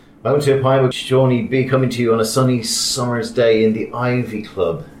Welcome to a pint with Seaniebee, coming to you on a sunny summer's day in the Ivy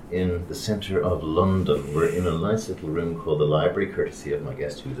Club in the centre of London. We're in a nice little room called the Library, courtesy of my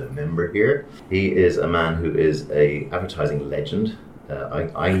guest who's a member here. He is a man who is a advertising legend.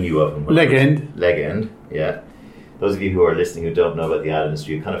 I knew of him. Legend, yeah. Those of you who are listening who don't know about the ad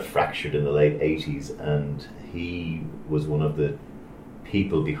industry, it kind of fractured in the late 80s, and he was one of the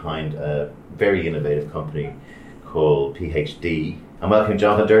people behind a very innovative company called PhD. And welcome,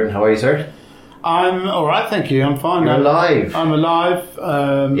 Jonathan Durden. How are you, sir? I'm all right, thank you. I'm fine. You're alive. I'm alive.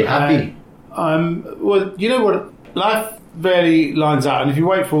 You happy? Well, you know what? Life rarely lines out, and if you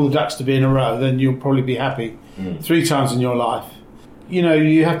wait for all the ducks to be in a row, then you'll probably be happy 3 times in your life. You know,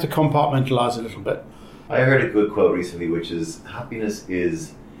 you have to compartmentalise a little bit. I heard a good quote recently, which is, happiness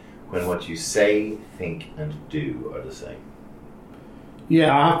is when what you say, think, and do are the same.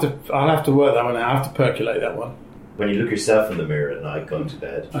 Yeah, I'll have to work that one out. I have to percolate that one. When you look yourself in the mirror at night going to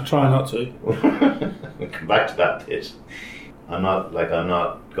bed. I try not to. We'll come back to that bit. I'm not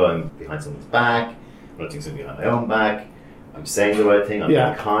going behind someone's back. I'm not doing something behind my own back. I'm saying the right thing. I'm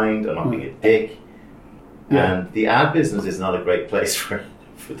being kind. I'm not being a dick. Yeah. And the ad business is not a great place for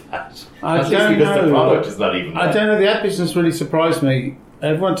that. I don't know. The product is not even. I don't know. The ad business really surprised me.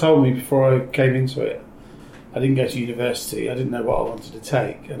 Everyone told me before I came into it. I didn't go to university. I didn't know what I wanted to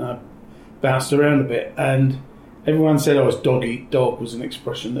take, and I bounced around a bit. And everyone said I was dog eat dog was an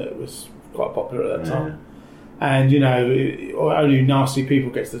expression that was quite popular at that time. And, you know, only nasty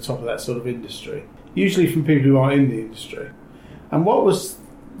people get to the top of that sort of industry. Usually from people who aren't in the industry. And what was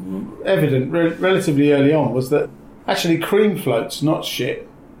evident relatively early on was that actually cream floats, not shit.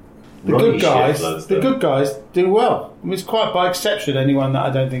 The good guys do well. I mean, it's quite by exception anyone that I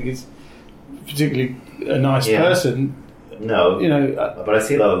don't think is particularly a nice person. No, you know, but I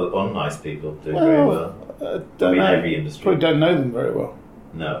see a lot of unnice people doing very well. Don't know. Every industry. Probably don't know them very well.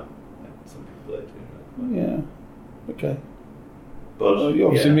 No, some people I do know. Yeah, okay. But you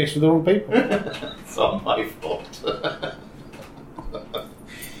obviously mixed with the wrong people. It's not my fault.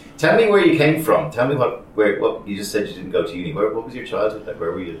 Tell me where you came from. Tell me what you just said you didn't go to uni. What was your childhood like? Where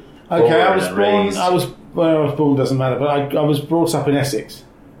were you? Okay, I was born doesn't matter, but I was brought up in Essex,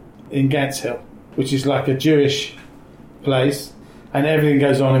 in Gantshill, which is like a Jewish place, and everything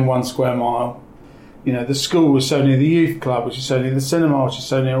goes on in 1 square mile. You know, the school was so near the youth club, which is so near the cinema, which is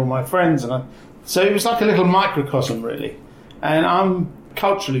so near all my friends, so it was like a little microcosm, really. And I'm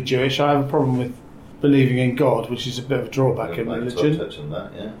culturally Jewish. I have a problem with believing in God, which is a bit of a drawback in religion. Touch on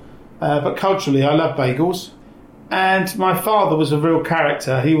that, yeah. But culturally, I love bagels. And my father was a real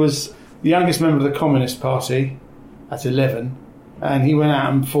character. He was the youngest member of the Communist Party at 11, and he went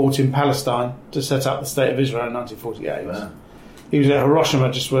out and fought in Palestine to set up the State of Israel in 1948. Wow. He was at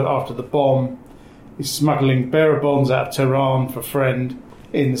Hiroshima just after the bomb. He's smuggling bearer bonds out of Tehran for a friend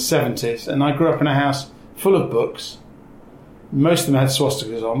in the 70s. And I grew up in a house full of books. Most of them had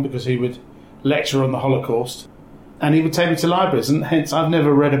swastikas on because he would lecture on the Holocaust. And he would take me to libraries, and hence I've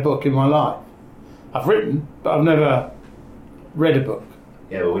never read a book in my life. I've written, but I've never read a book.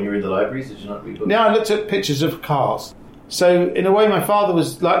 Yeah, but when you were in the libraries, did you not read books? No, I looked at pictures of cars. So in a way, my father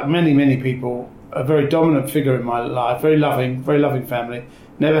was, like many, many people, a very dominant figure in my life, very loving family.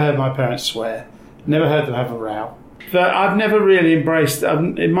 Never heard my parents swear. Never heard them have a row. But I've never really embraced...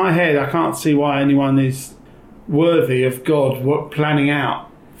 in my head, I can't see why anyone is worthy of God planning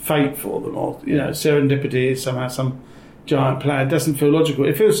out fate for them, or, you know, serendipity is somehow some giant plan. It doesn't feel logical.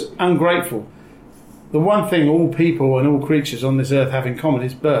 It feels ungrateful. The one thing all people and all creatures on this earth have in common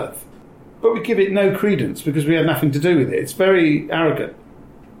is birth. But we give it no credence because we had nothing to do with it. It's very arrogant.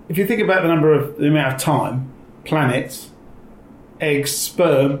 If you think about the amount of time, planets, eggs,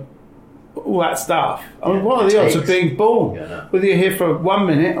 sperm, all that stuff. I mean, what are the odds of being born? Yeah, no. Whether you're here for 1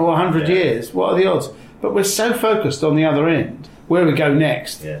 minute or 100 years, what are the odds? But we're so focused on the other end, where we go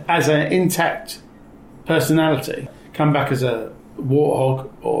next, as an intact personality, come back as a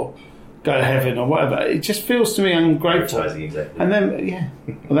warthog or go to heaven or whatever. It just feels to me ungrateful. Exactly. And then,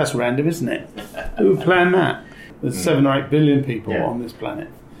 well, that's random, isn't it? Who would plan that? There's 7 or 8 billion people on this planet.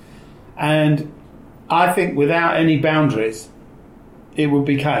 And I think without any boundaries, it would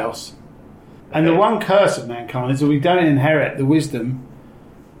be chaos. And the one curse of mankind is that we don't inherit the wisdom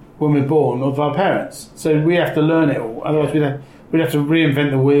when we're born of our parents. So we have to learn it all. Otherwise we'd have to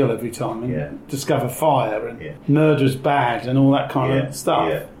reinvent the wheel every time and discover fire and murder's bad and all that kind of stuff.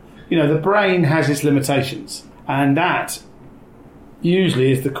 Yeah. You know, the brain has its limitations, and that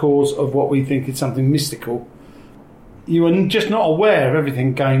usually is the cause of what we think is something mystical. You are just not aware of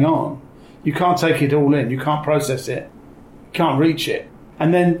everything going on. You can't take it all in. You can't process it. You can't reach it.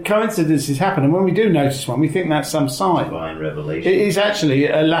 And then coincidences happen, and when we do notice one, we think that's some sign. Divine revelation. It is actually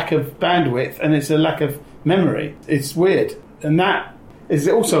a lack of bandwidth, and it's a lack of memory. It's weird. And that is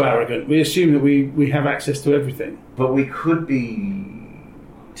also arrogant. We assume that we have access to everything. But we could be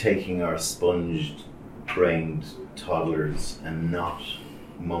taking our sponge-brained toddlers and not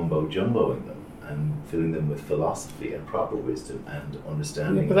mumbo-jumboing them and filling them with philosophy and proper wisdom and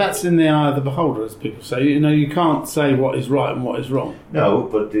understanding. Yeah, but that's in the eye of the beholder, as people say. You can't say what is right and what is wrong. No,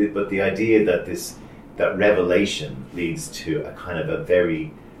 but the idea that that revelation leads to a kind of a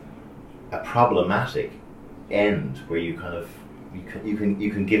problematic end where you kind of you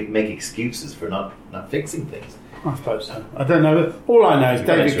can make excuses for not fixing things. I suppose so. I don't know. All I know is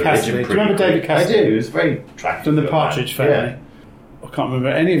David Cassidy. Do you remember David Cassidy? I do. He was very attractive. From the Partridge Family. Yeah. I can't remember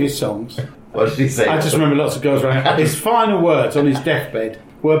any of his songs. What did he say? I just remember lots of girls around. His final words on his deathbed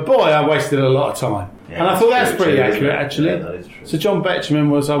were, "Boy, I wasted a lot of time." Yeah, and I thought that's true, pretty true, accurate, actually. Yeah, that is true. So John Betjeman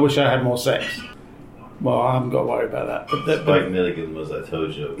was, "I wish I had more sex." Well, I haven't got to worry about that. Spike Milligan was, "I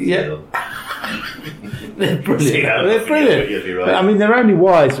told you." Yeah. They're brilliant. They're brilliant. You'd be right. But, I mean, they're only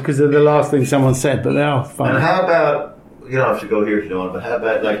wise because they're the last thing someone said, but they are fun. And how about, you don't have to go here if you don't want, but how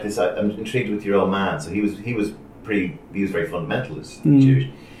about like this? I'm intrigued with your old man. So he was very fundamentalist Jewish.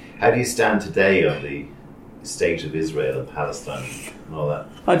 How do you stand today on the state of Israel and Palestine and all that?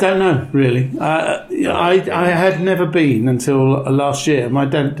 I don't know, really. I had never been until last year. My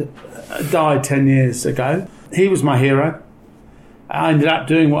dad died 10 years ago. He was my hero. I ended up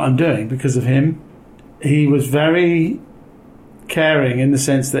doing what I'm doing because of him. He was very caring in the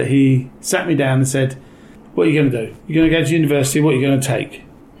sense that he sat me down and said, "What are you going to do? You're going to go to university, what are you going to take?"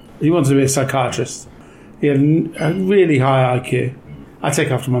 He wanted to be a psychiatrist. He had a really high IQ. I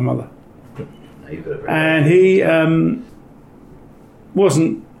take after my mother. And he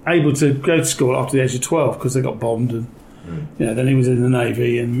wasn't able to go to school after the age of 12 because they got bombed, and then he was in the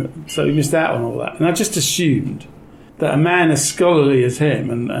Navy, and so he missed out on all that. And I just assumed that a man as scholarly as him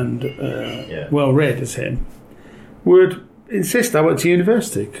and well-read as him would insist I went to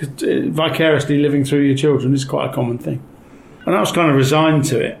university, because vicariously living through your children is quite a common thing. And I was kind of resigned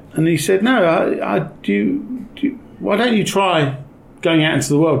to it. And he said, "No, why don't you try going out into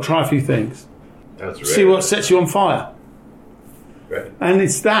the world, try a few things. See what sets you on fire." Right. And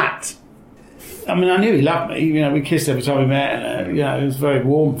it's that. I mean, I knew he loved me. We kissed every time we met, and it was a very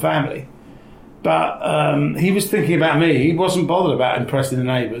warm family. But he was thinking about me. He wasn't bothered about impressing the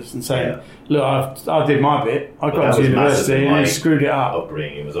neighbours and saying, "Look, I did my bit. I got to university and he screwed it up."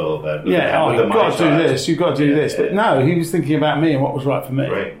 Upbringing was all about you've got to do this. You've got to do this. But no, he was thinking about me and what was right for me.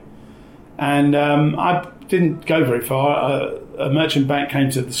 Right. And I didn't go very far. A merchant bank came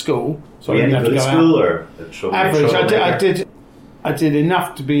to the school, so I didn't have to go school out. Or Average. I did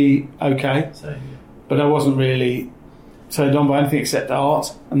enough to be okay, but I wasn't really turned on by anything except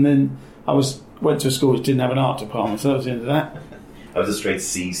art. And then I went to a school which didn't have an art department, so that was the end of that. I was a straight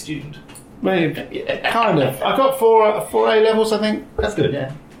C student. Maybe, kind of. I got four A levels, I think. That's good,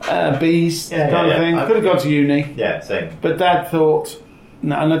 yeah. B's, kind of thing. Could have gone to uni. Yeah, same. But Dad thought,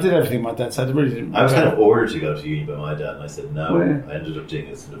 no, and I did everything my dad said. I really didn't. I was kind of ordered to go to uni by my dad, and I said no. Where? I ended up doing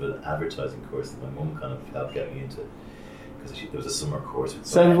a sort of an advertising course that my mum kind of helped get me into, because there was a summer course.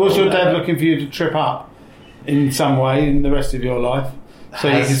 So was your dad looking for you to trip up in some way in the rest of your life? So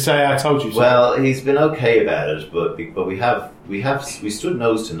you can say, "I told you so." Well, he's been okay about it, but we stood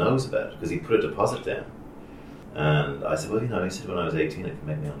nose to nose about it, because he put a deposit down, and I said, "Well, he said when I was 18 I could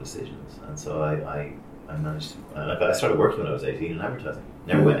make my own decisions," and so I managed to. I started working when I was 18 in advertising.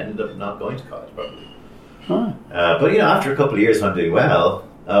 Ended up not going to college probably. Oh. But after a couple of years, I'm doing well.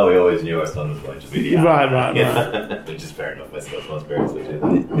 We always knew our son was going to be right. Which is fair enough. I suppose most parents would do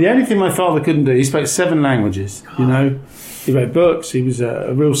that. The only thing my father couldn't do, he spoke 7 languages. He wrote books. He was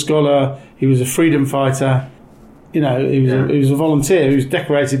a real scholar. He was a freedom fighter. He was a volunteer. He was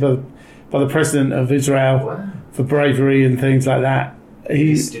decorated by the president of Israel for bravery and things like that.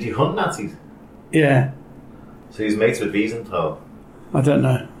 Did he hunt Nazis? Yeah. So he was mates with Wiesenthal. I don't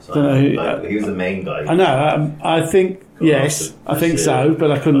know. He was the main guy. I know. I think yes. I think so,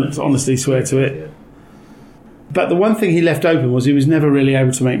 but I couldn't honestly swear to it. Yeah. But the one thing he left open was he was never really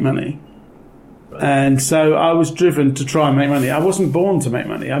able to make money. Right. And so I was driven to try and make money. I wasn't born to make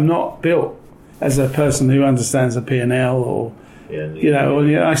money. I'm not built as a person who understands a P&L or,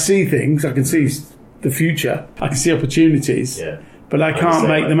 I see things. I can see the future. I can see opportunities. Yeah. But I can't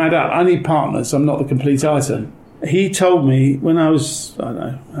make them add up. I need partners. I'm not the complete item. He told me when I was, I don't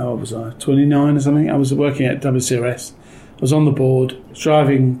know, how old was I? 29 or something. I was working at WCRS. I was on the board,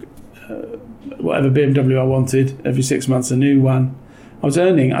 driving whatever BMW I wanted. Every 6 months, a new one. I was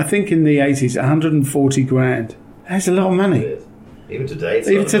earning, I think in the 80s, 140 grand. That's a lot of money. Even today,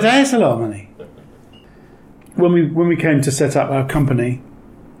 it's a lot of money. When we came to set up our company,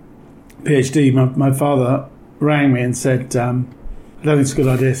 PhD, my father rang me and said, I don't think it's a good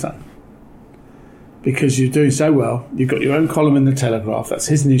idea, son. Because you're doing so well. You've got your own column in the Telegraph. That's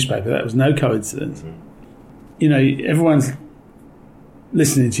his newspaper. That was no coincidence. Mm-hmm. You know, everyone's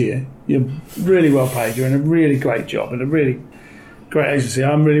listening to you. You're really well paid. You're in a really great job and a really great agency.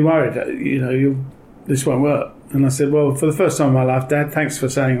 I'm really worried that, this won't work. And I said, well, for the first time in my life, Dad, thanks for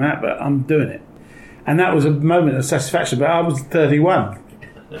saying that, but I'm doing it. And that was a moment of satisfaction. But I was 31.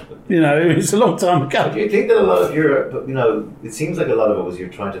 It's a long time ago. Do you think that a lot of it seems like a lot of it was you're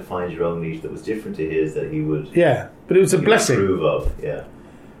trying to find your own niche that was different to his, that he would... Yeah, but it was a blessing. Approve of, yeah.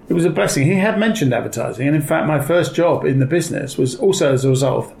 It was a blessing. He had mentioned advertising, and in fact, my first job in the business was also as a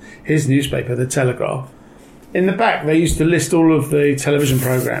result of his newspaper, The Telegraph. In the back, they used to list all of the television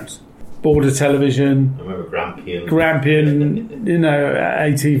programmes. Border Television... I remember Grampian,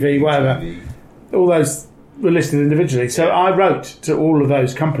 ATV, whatever. ATV. All those were listed individually. So I wrote to all of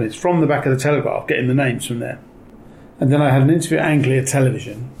those companies from the back of the Telegraph, getting the names from there. And then I had an interview at Anglia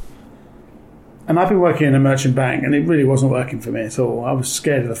Television. And I've been working in a merchant bank, and it really wasn't working for me at all. I was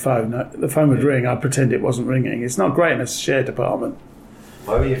scared of the phone. The phone would ring, I'd pretend it wasn't ringing. It's not great in a shared department.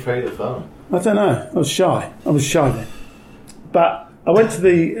 Why were you afraid of the phone? I don't know. I was shy then. But I went to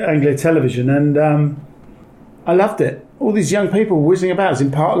the Anglia Television, and I loved it. All these young people whizzing about. It was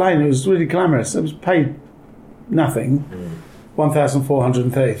in Park Lane. It was really glamorous. I was paid nothing.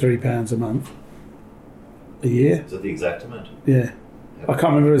 £1,433 a month. A year. Is that the exact amount? Yeah. I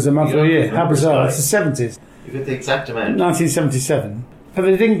can't remember if it was a month or a year. How bizarre. It's the 70s. You got the exact amount? 1977. But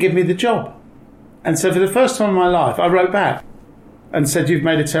they didn't give me the job. And so for the first time in my life, I wrote back and said, you've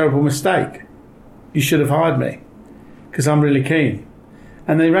made a terrible mistake. You should have hired me because I'm really keen.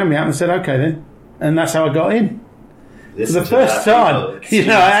 And they rang me up and said, okay then. And that's how I got in. For the first time,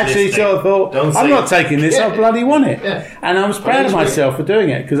 I actually sort of thought, I'm not taking this, I bloody want it. Yeah. And I was proud of myself for doing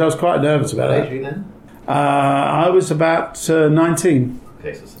it because I was quite nervous about it. What age were you then? I was about 19.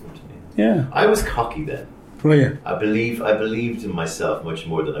 Okay, so 17. Yeah. I was cocky then. Were you? I believed in myself much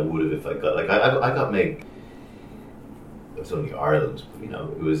more than I would have if I got... I got made... It was only Ireland.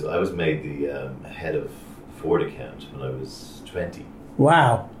 I was made the head of Ford account when I was 20.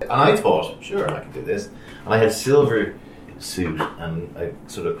 Wow. And I thought, sure, I can do this. And I had silver suit and a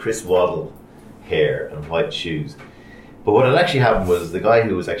sort of Chris Waddle hair and white shoes. But what had actually happened was the guy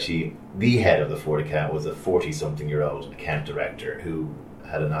who was actually the head of the Ford account was a 40-something-year-old account director who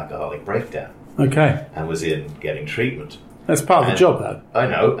had an alcoholic breakdown. Okay. And was in getting treatment. That's part of the job, though. I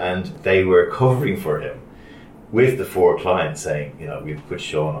know, and they were covering for him with the 4 clients saying, we've put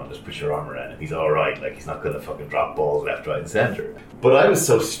Sean on, just put your arm around him. He's all right, he's not going to fucking drop balls left, right, and centre. But I was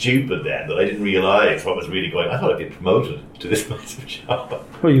so stupid then that I didn't realise what was really going on. I thought I'd been promoted to this massive job.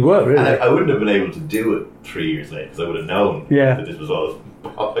 Well, you were, really. And I wouldn't have been able to do it 3 years later because I would have known that this was all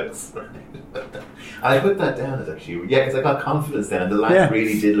bollocks. And I put that down as actually, because I got confidence then, and the lads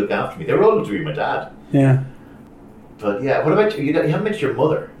really did look after me. They were older to be my dad. Yeah. But what about you? You haven't mentioned your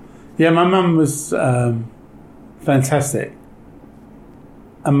mother. Yeah, my mum was fantastic.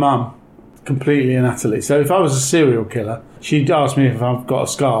 And Mum, completely and utterly. So if I was a serial killer, she'd ask me if I've got a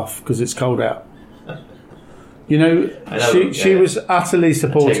scarf because it's cold out. She was utterly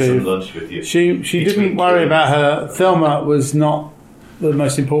supportive. Take some lunch with you. She didn't worry about her. Thelma was not the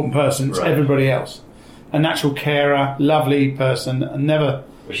most important person. It's everybody else. A natural carer, lovely person, and never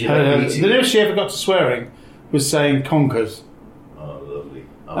heard her. The nearest she ever got to swearing was saying conkers. Oh, lovely.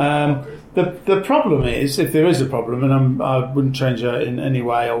 The problem is, if there is a problem, and I wouldn't change her in any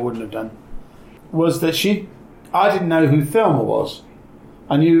way, I wouldn't have done, was that I didn't know who Thelma was.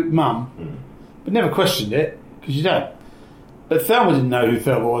 I knew Mum, but never questioned it, because you don't. But Thelma didn't know who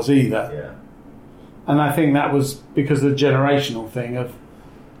Thelma was either. Yeah. And I think that was because of the generational thing of,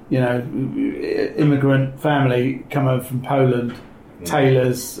 immigrant family come over from Poland,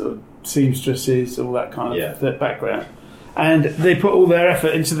 tailors, seamstresses, all that kind of that background. And they put all their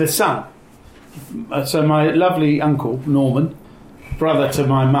effort into their son. So my lovely uncle, Norman, brother to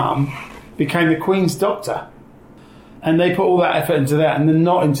my mum, became the Queen's doctor. And they put all that effort into that and then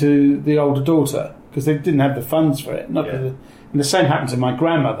not into the older daughter because they didn't have the funds for it. And the same happened to my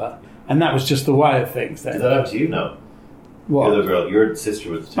grandmother. And that was just the way of things then. Did that happen to you? No. What? The other girl, your sister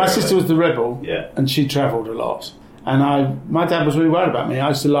was the My sister was the rebel. Yeah. And she travelled a lot. And my dad was really worried about me. I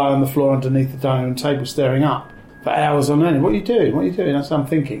used to lie on the floor underneath the dining room table staring up for hours on end. What are you doing? What are you doing? That's what I'm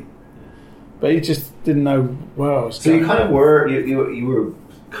thinking. But he just didn't know where I was going. So you kind of were, you were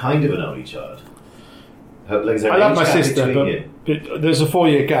kind of an only child. I love my sister, but there's a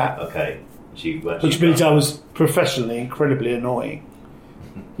 4-year gap. Okay. Which means I was professionally incredibly annoying.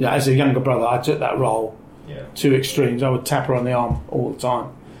 Yeah, as a younger brother, I took that role to extremes. I would tap her on the arm all the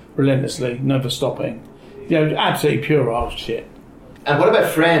time, relentlessly, never stopping. Absolutely puerile shit. And what about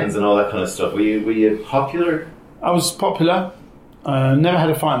friends and all that kind of stuff? Were you popular? I was popular. Never had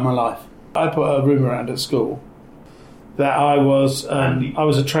a fight in my life. I put a rumour around at school that I was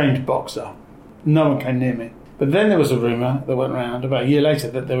a trained boxer. No one came near me. But then there was a rumour that went around about a year later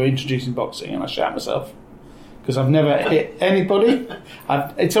that they were introducing boxing, and I shat myself because I've never hit anybody.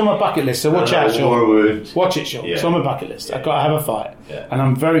 It's on my bucket list, so watch out, Sean. Watch it, Sean. Yeah. It's on my bucket list. I've got to have a fight. Yeah. And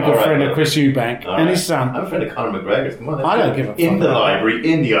I'm a very good friend of Chris Eubank and his son. I'm a friend of Conor McGregor's. Come on, I don't give a fuck. In the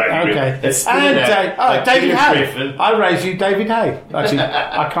library, in the Ivy Okay. And David Hay. I raised you, David Hay. Actually,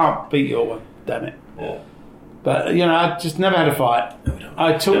 I can't beat your one. Damn it. Yeah. But, I just never had a fight.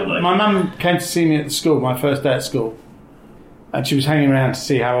 My mum came to see me at the school, my first day at school, and she was hanging around to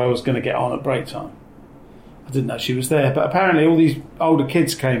see how I was going to get on at break time. I didn't know she was there, but apparently all these older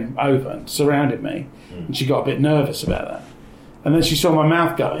kids came over and surrounded me, and she got a bit nervous about that. And then she saw my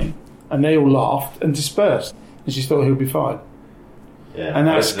mouth going, and they all laughed and dispersed, and she thought he'll be fine. Yeah, and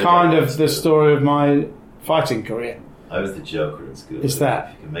that's kind of the story of my fighting career. I was the joker in school. Is that?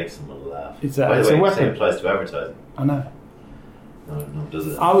 If you can make someone laugh. Is that? By the way, the same applies to advertising. I know. No, does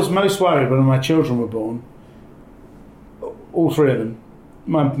it? I was most worried when my children were born. All three of them.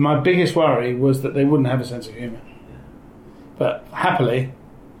 My biggest worry was that they wouldn't have a sense of humour. Yeah. But happily,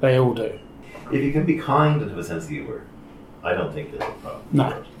 they all do. If you can be kind and have a sense of humour, I don't think there's a problem.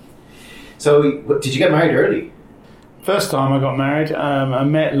 No. So, did you get married early? First time I got married, I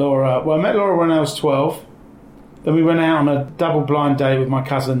met Laura. Well, I met Laura when I was 12. Then we went out on a double blind date with my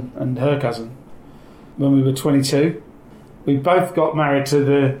cousin and her cousin when we were 22. We both got married to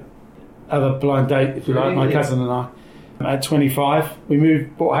the other blind date, if you like, my cousin and I. At 25, we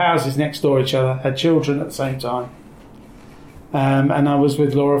bought houses next door to each other, had children at the same time. And I was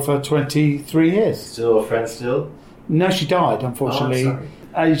with Laura for 23 years. Still a friend still? No, she died, unfortunately,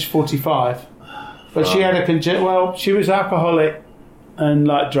 age 45. But she had she was alcoholic and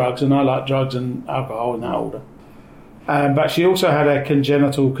liked drugs, and I liked drugs and alcohol in that order. But she also had a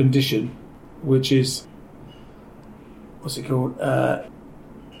congenital condition, which is, what's it called?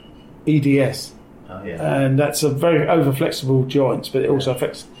 EDS. Oh, yeah. And that's a very over-flexible joints, but it also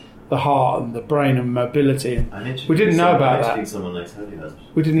affects the heart and the brain and mobility. And we didn't know about that.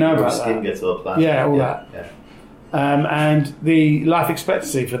 We didn't know about that. Skin gets all plastic. Yeah, all that. Yeah. And the life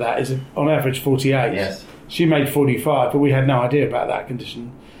expectancy for that is on average 48. Yes. She made 45, but we had no idea about that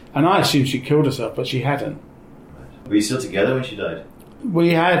condition. And I assumed she killed herself, but she hadn't. Were you still together when she died? We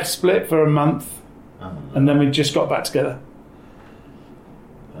had split for a month, and then we just got back together.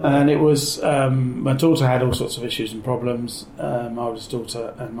 And it was, my daughter had all sorts of issues and problems, my oldest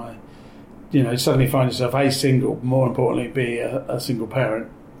daughter, and suddenly find yourself A, single, more importantly, B, a single parent.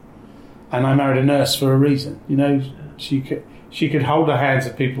 And I married a nurse for a reason. She could hold the hands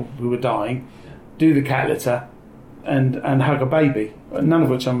of people who were dying, do the cat litter, and hug a baby, none of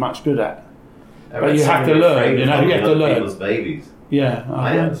which I'm much good at. But you have to learn, you have to learn. People's babies. Yeah,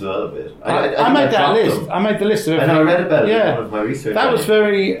 I am as well a bit. I made that list. I made the list of everything. And I read about it in one of my research. That was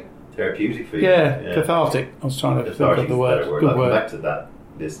very therapeutic for you. Yeah, cathartic. I was trying to think of the word. Good I'll come back to that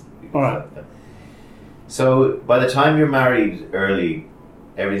list. All right. So by the time you're married early,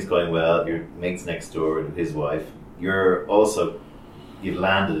 everything's going well. Your mate's next door, his wife. You've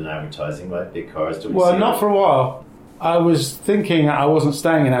landed in advertising, right? Big cars. Well, not for a while. I was thinking I wasn't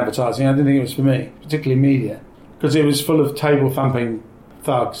staying in advertising. I didn't think it was for me, particularly media, because it was full of table-thumping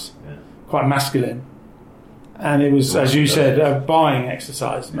thugs, quite masculine. And it was, as you said, a buying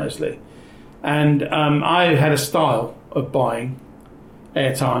exercise mostly. And I had a style of buying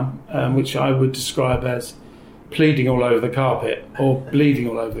airtime, which I would describe as pleading all over the carpet, or bleeding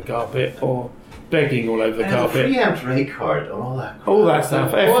all over the carpet, or begging all over the carpet. Preamp rate card and all that. All that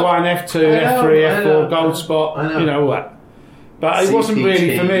stuff. F1, F2, F3, F4, gold spot, all that. But it wasn't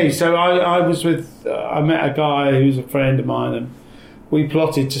really for me. So I was I met a guy who's a friend of mine, and we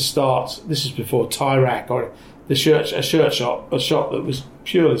plotted to start, this is before Tyrac, or a shirt shop that was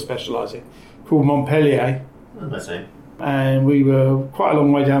purely specialising, called Montpellier. Oh, that's it. And we were quite a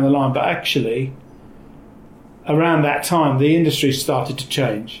long way down the line, but actually, around that time, the industry started to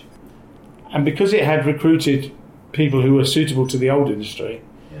change. And because it had recruited people who were suitable to the old industry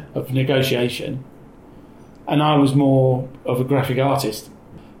of negotiation, and I was more of a graphic artist,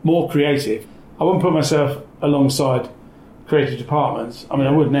 more creative, I wouldn't put myself alongside creative departments. I mean,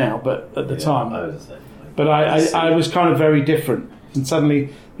 I would now, but at the time. I was the same. But I was kind of very different. And suddenly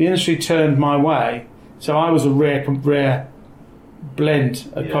the industry turned my way, so I was a rare blend,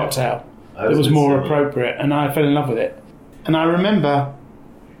 cocktail. that was more appropriate, and I fell in love with it. And I remember,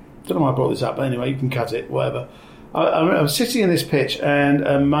 I don't know why I brought this up, but anyway, you can cut it, whatever. I was sitting in this pitch,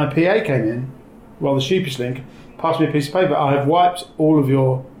 and my PA came in, rather sheepishly, passed me a piece of paper. I have wiped all of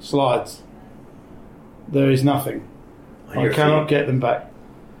your slides. There is nothing. I cannot get them back.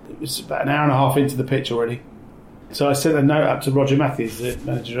 It was about an hour and a half into the pitch already. So I sent a note up to Roger Matthews, the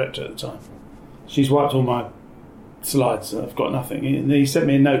manager director at the time. She's wiped all my slides, I've got nothing. And he sent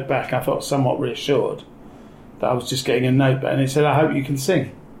me a note back. I felt somewhat reassured that I was just getting a note back. And he said, I hope you can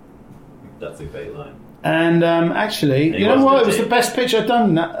sing. That's a great line. And actually, you know what? It was the best pitch I'd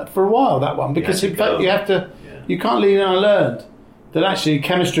done for a while, that one. Because in fact, you can't leave unlearned that actually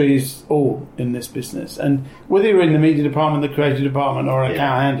chemistry is all in this business. And whether you're in the media department, the creative department, or an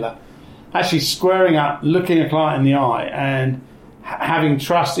account handler, actually squaring up, looking a client in the eye and having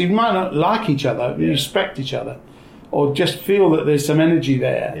trust. You might not like each other, respect each other, or just feel that there's some energy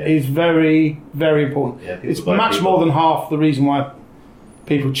there is very, very important. Yeah, it's much more than half the reason why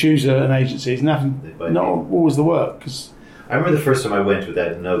people choose an agency. It's not always the work. Cause I remember the first time I went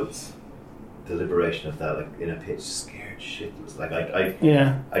without notes, deliberation of that, like in a pitch, scared shitless. Like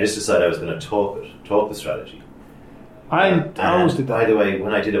I just decided I was going to talk the strategy. I always did that. By the way,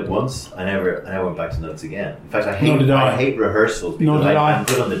 when I did it once, I never went back to notes again. In fact, I hate rehearsals because I'm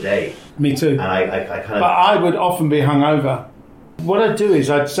good on the day. Me too. And I kind of. But I would often be hungover. What I'd do is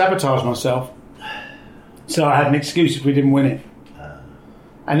I'd sabotage myself, so I had an excuse if we didn't win it.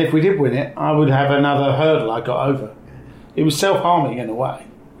 And if we did win it, I would have another hurdle I got over. It was self-harming in a way.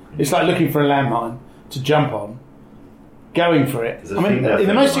 It's like looking for a landmine to jump on, going for it. I mean, in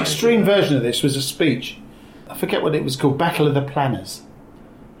the most extreme version of this was a speech. I forget what it was called, Battle of the Planners,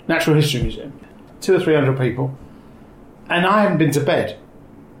 Natural History Museum, 200 or 300 people, and I hadn't been to bed,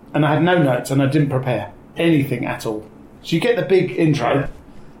 and I had no notes, and I didn't prepare anything at all. So you get the big intro,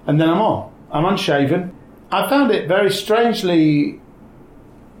 and then I'm unshaven. I found it very strangely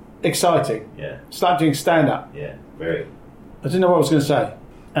exciting. Yeah. It's like doing stand-up. Yeah, very. I didn't know what I was going to say,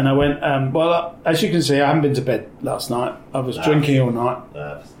 and I went, as you can see, I haven't been to bed last night. I was drinking all night.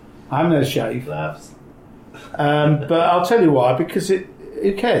 I haven't had a shave. But I'll tell you why, because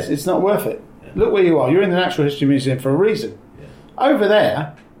who cares? It's not worth it. Yeah. Look where you are. You're in the Natural History Museum for a reason. Yeah. Over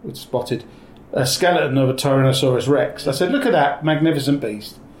there, we spotted a skeleton of a Tyrannosaurus Rex. I said, look at that magnificent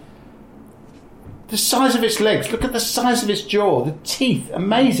beast. The size of its legs. Look at the size of its jaw. The teeth.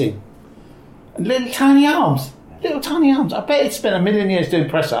 Amazing. And little tiny arms. Little tiny arms. I bet it spent 1 million years doing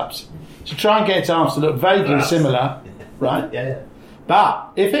press-ups to try and get its arms to look vaguely similar. Right? Yeah.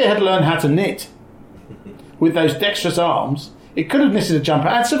 But if it had learned how to knit with those dexterous arms, it could have knitted a jumper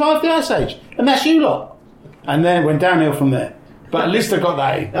and survived the Ice Age. And that's you lot. And then went downhill from there. But at least I got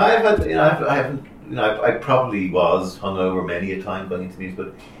that in. No, I probably was hungover many a time going into these,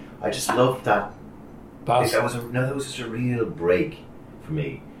 but I just loved that. That was just a real break for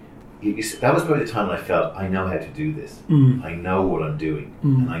me. That was probably the time when I felt I know how to do this. I know what I'm doing,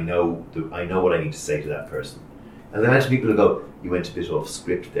 and I know what I need to say to that person. And then I imagine people who go, you went a bit off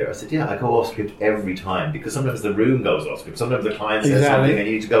script there. I said, yeah, I go off script every time because sometimes the room goes off script. Sometimes the client says something and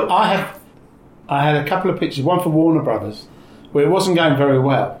you need to go. I had a couple of pictures, one for Warner Brothers, where it wasn't going very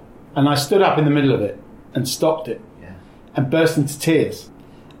well. And I stood up in the middle of it and stopped it and burst into tears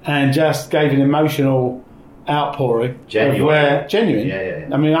and just gave an emotional outpouring. Genuine? Yeah.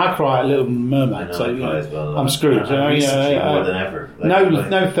 I mean, I cry at Little Mermaid. I cry as well. I'm screwed. More than ever. No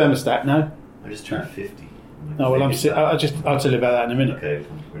thermostat, no. I just turned 50. No, well, I'll tell you about that in a minute. Okay.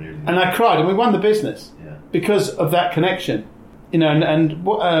 And I cried, and we won the business because of that connection. You know, and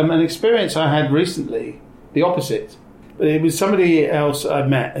an experience I had recently, the opposite. It was somebody else I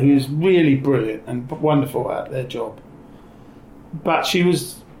met who was really brilliant and wonderful at their job. But she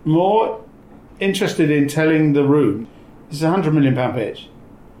was more interested in telling the room, this is a £100 million pitch,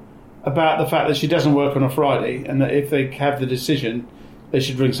 about the fact that she doesn't work on a Friday and that if they have the decision, they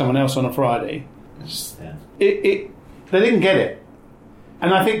should bring someone else on a Friday. They didn't get it.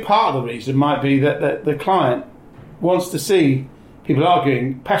 And I think part of the reason might be that the client wants to see people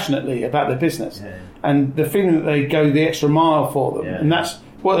arguing passionately about their business and the feeling that they go the extra mile for them. And that's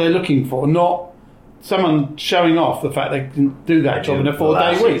what they're looking for, not someone showing off the fact they can do that job in a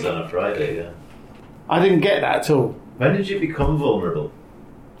 4-day week. On a Friday, I didn't get that at all. When did you become vulnerable?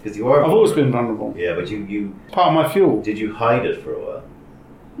 Because you are vulnerable. I've always been vulnerable. Yeah, but you part of my fuel. Did you hide it for a while?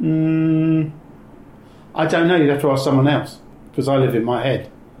 I don't know. You'd have to ask someone else because I live in my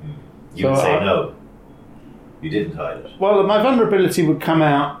head. You would say no. You didn't hide it. Well, my vulnerability would come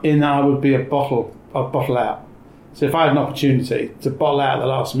out in that I would be I'd bottle out. So if I had an opportunity to bottle out at the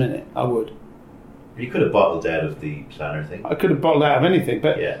last minute, I would. You could have bottled out of the planner thing. I could have bottled out of anything,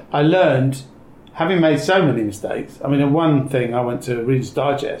 but I learned, having made so many mistakes. I mean, in one thing, I went to Reader's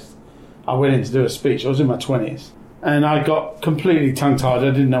Digest. I went in to do a speech. I was in my 20s. And I got completely tongue-tied.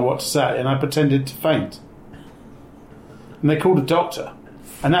 I didn't know what to say. And I pretended to faint. And they called a doctor.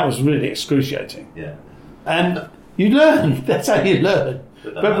 And that was really excruciating. Yeah. And you learn. That's how you learn.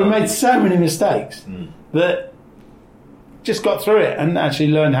 But we made so many mistakes that just got through it and actually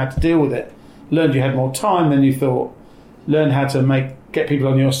learned how to deal with it. Learned you had more time than you thought. Learned how to get people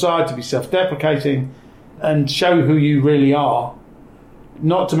on your side, to be self-deprecating and show who you really are.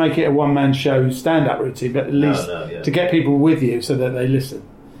 Not to make it a one-man show stand-up routine, but at least to get people with you so that they listen.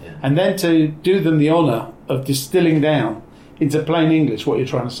 Yeah. And then to do them the honour of distilling down into plain English what you're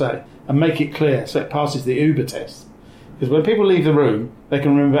trying to say and make it clear so it passes the Uber test. Because when people leave the room, they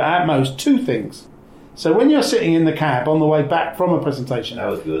can remember at most 2 things. So when you're sitting in the cab on the way back from a presentation, that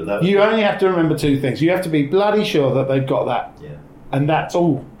was good. You only have to remember 2 things. You have to be bloody sure that they've got that. Yeah. And that's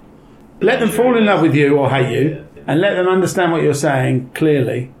all. Let them fall in love with you or hate you. And let them understand what you're saying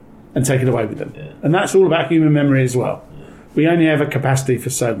clearly and take it away with them. Yeah. And that's all about human memory as well. Yeah. We only have a capacity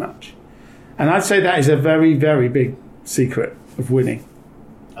for so much. And I'd say that is a very, very big secret of winning.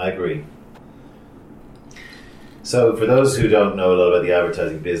 I agree. So for those who don't know a lot about the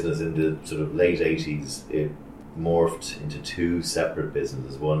advertising business, in the sort of late 80s, it morphed into 2 separate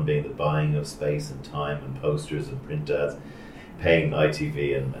businesses, one being the buying of space and time and posters and print ads, paying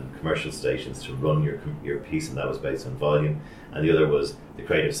ITV and commercial stations to run your piece, and that was based on volume, and the other was the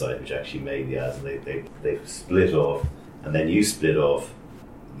creative side, which actually made the ads, and they split off, and then you split off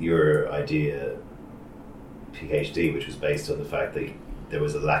your idea PhD, which was based on the fact that there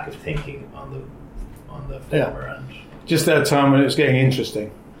was a lack of thinking on the former and just that time when it was getting interesting.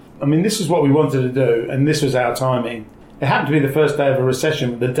 I mean, this is what we wanted to do, and this was our timing. It happened to be the first day of a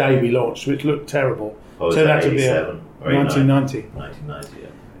recession, the day we launched, which looked terrible. Turned out to be 1990. 1990, yeah.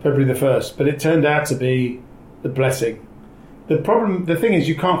 February the 1st. But it turned out to be the blessing. The thing is,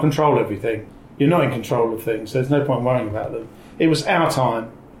 you can't control everything. You're not in control of things. So there's no point worrying about them. It was our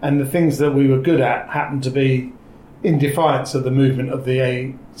time, and the things that we were good at happened to be in defiance of the movement of the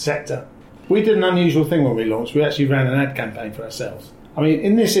A sector. We did an unusual thing when we launched. We actually ran an ad campaign for ourselves. I mean,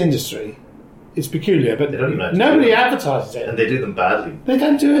 in this industry, it's peculiar, but nobody advertises it. And they do them badly. They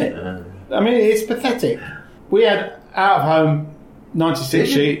don't do it. I mean, it's pathetic. We had out-of-home 96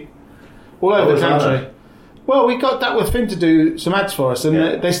 sheet all over the country. Well, we got Duckworth Finn to do some ads for us,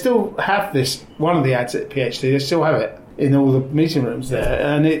 and they still have this, one of the ads at PhD, they still have it in all the meeting rooms there.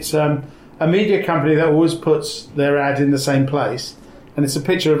 And it's a media company that always puts their ad in the same place, and it's a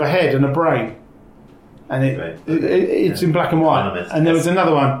picture of a head and a brain. And it's in black and white. And there was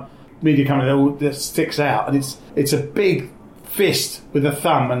another one, media company, that sticks out, and it's a big fist with a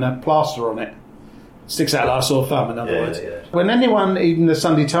thumb and a plaster on it. Sticks out like a sore thumb, in other words. Yeah. When anyone, even the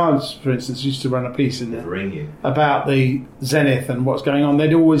Sunday Times, for instance, used to run a piece in there about the Zenith and what's going on,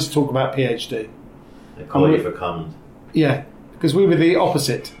 they'd always talk about PhD. They call you for comment. Yeah, because we were the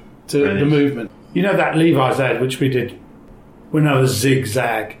opposite to the movement. You know that Levi's ad, which we did when I was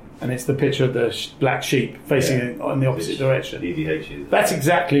zigzag, and it's the picture of the black sheep facing in the opposite direction. EVH. That's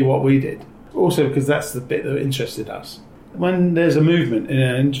exactly what we did. Also because that's the bit that interested us. When there's a movement in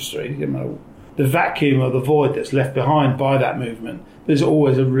an industry, you know, the vacuum or the void that's left behind by that movement, there's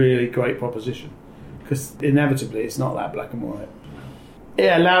always a really great proposition, because inevitably it's not that black and white. It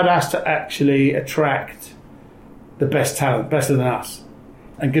allowed us to actually attract the best talent, better than us,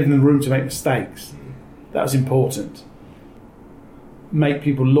 and give them room to make mistakes. That was important. Make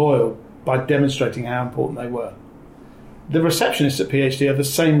people loyal by demonstrating how important they were. The receptionists at PhD are the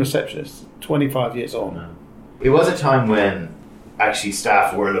same receptionists 25 years on. It was a time when actually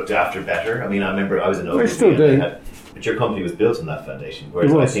staff were looked after better. I mean, I remember I was in Oakland. We still do. But your company was built on that foundation.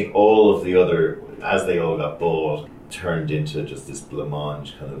 Whereas I think all of the other, as they all got bought, turned into just this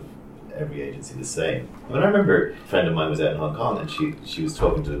blancmange, kind of every agency the same. I mean, I remember a friend of mine was out in Hong Kong, and she was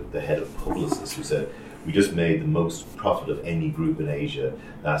talking to the head of Publicis, who said, we just made the most profit of any group in Asia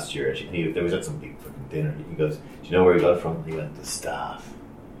last year. And there was at some big fucking dinner, and he goes, do you know where he got it from? And he went, the staff.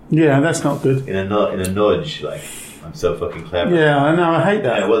 Yeah, that's not good. In a nudge, like, I'm so fucking clever. Yeah, I know, I hate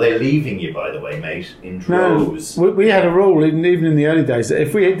that. Yeah, well, they're leaving you, by the way, mate, in droves. No, we had a rule, even in the early days, that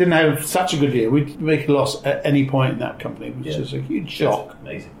if we didn't have such a good year, we'd make a loss at any point in that company, which is a huge shock. That's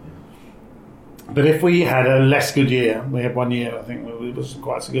amazing. Yeah. But if we had a less good year, we had 1 year, I think, it wasn't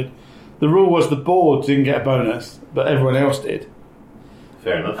quite so good, the rule was the board didn't get a bonus, but everyone else did.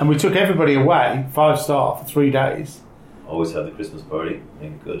 Fair enough. And we took everybody away, 5 staff, for 3 days. Always had the Christmas party.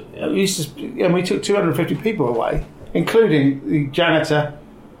 Make it good. Yeah. And we took 250 people away, including the janitor,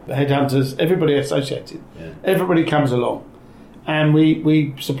 headhunters, everybody associated. Yeah. Everybody comes along. And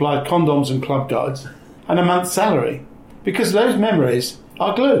we supplied condoms and club guides and a month's salary. Because those memories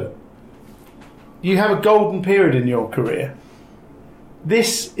are glue. You have a golden period in your career.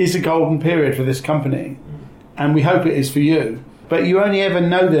 This is a golden period for this company. And we hope it is for you. But you only ever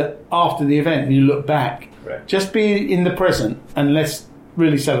know that after the event and you look back. Correct. Just be in the present and let's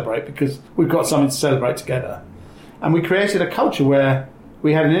really celebrate, because we've got something to celebrate together. And we created a culture where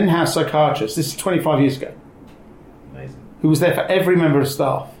we had an in-house psychiatrist, this is 25 years ago, Amazing. who was there for every member of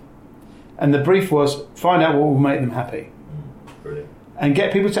staff. And the brief was, find out what will make them happy. Brilliant. And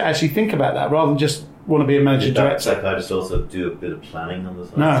get people to actually think about that rather than just want to be a managing Did that director. psychiatrist also do a bit of planning on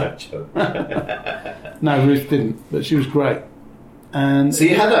this? No. No, Ruth didn't, but she was great. And So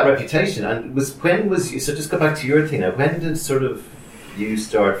you had that reputation, and so just go back to your thing now, when did sort of you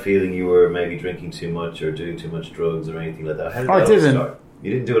start feeling you were maybe drinking too much or doing too much drugs or anything like that? How did that all didn't. start?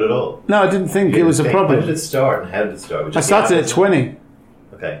 You didn't do it at all? No, I didn't think it was a problem. When did it start and how did it start? I started at 20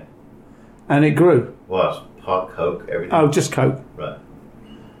 Okay. and it grew. What? Pot, Coke, everything? Oh, just Coke. Right.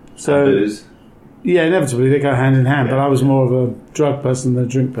 So, And booze? yeah, inevitably they go hand in hand, Yeah. but I was more of a drug person than a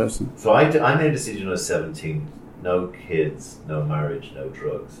drink person. So I made a decision when I was 17, no kids, no marriage, no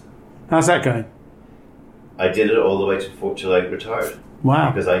drugs. How's that going? I did it all the way till I retired.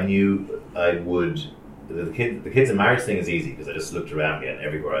 Wow. Because I knew I would. The kids and marriage thing is easy because I just looked around me and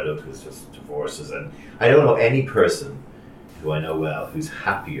everywhere I looked was just divorces, and I don't know any person who I know well who's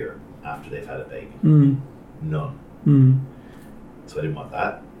happier after they've had a baby. None. So I didn't want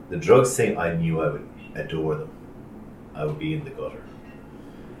that. The drugs thing, I knew I would adore them. I would be in the gutter.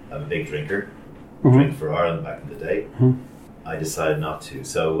 I'm a big drinker. Drink for Ireland back in the day. I decided not to.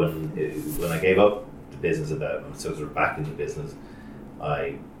 So when I gave up the business so sort of back in the business,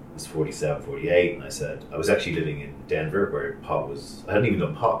 I was 47, 48, and I said, I was actually living in Denver where I hadn't even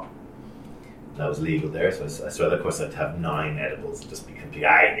done pot. And that was legal there, so I started, of course, I'd have 9 edibles and just be completely,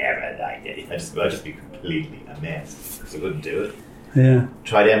 I'd just be completely a mess, because I couldn't do it. Yeah.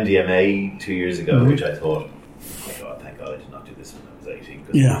 Tried MDMA 2 years ago, which I thought, oh my God, thank God I did not do this when I was 18,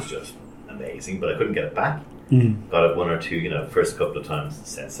 because it was just amazing, but I couldn't get it back. Got it 1 or 2, first couple of times,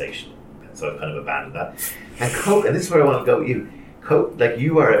 sensational. So I kind of abandoned that. And Coke, and this is where I want to go with you. Coke, like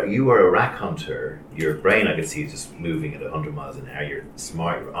you are a rack hunter. Your brain, I can see, is just moving at 100 miles an hour. You're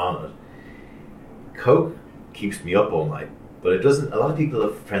smart. You're on it. Coke keeps me up all night, but it doesn't. A lot of people,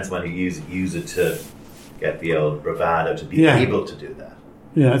 friends of mine, who use it to get the old bravado to be able to do that.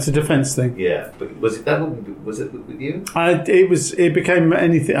 Yeah, it's a defence thing. Yeah, but was it with you? It became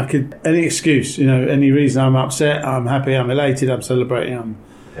anything I could, any excuse, any reason. I'm upset, I'm happy, I'm elated, I'm celebrating,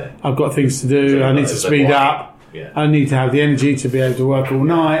 I've got things to do, So I need to speed up. Yeah. I need to have the energy to be able to work all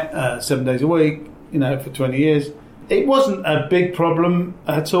night, 7 days a week, for 20 years. It wasn't a big problem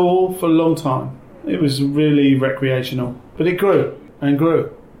at all for a long time. It was really recreational, but it grew and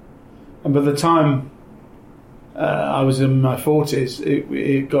grew. And by the time I was in my 40s,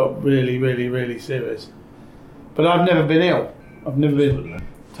 it got really, really, really serious. But I've never been ill. I've never been,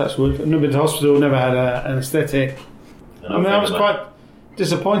 touch wood, I've never been to hospital, never had an anaesthetic. I was quite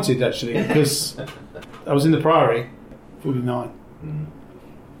disappointed, actually, because I was in the Priory, 49.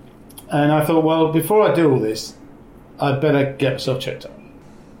 And I thought, well, before I do all this, I'd better get myself checked up.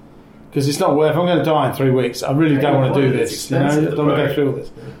 Because it's not worth, if I'm going to die in 3 weeks, I really don't want to do this. I don't want to go through all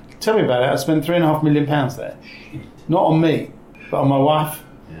this. Tell me about it. I spent £3.5 million there. Not on me, but on my wife,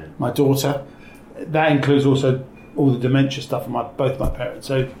 my daughter. That includes also all the dementia stuff on both my parents.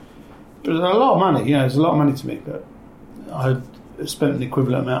 So it was a lot of money. It's a lot of money to me, but I spent an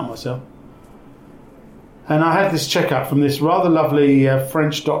equivalent amount on myself. And I had this checkup from this rather lovely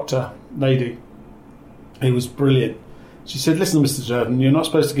French doctor lady who was brilliant. She said, listen, Mr. Durden, you're not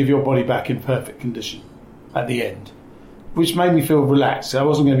supposed to give your body back in perfect condition at the end, which made me feel relaxed. I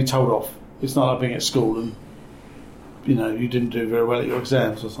wasn't going to be told off. It's not like being at school and, you didn't do very well at your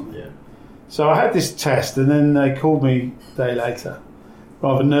exams or something. Yeah. So I had this test, and then they called me a day later.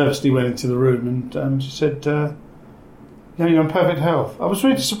 Rather nervously went into the room, and she said, you're in perfect health. I was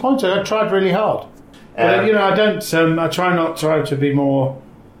really disappointed. I tried really hard. But, I don't. I try not to be more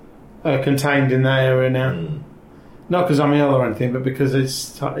contained in that area now. Not because I'm ill or anything, but because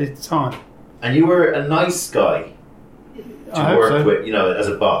it's time. And you were a nice guy to work with, as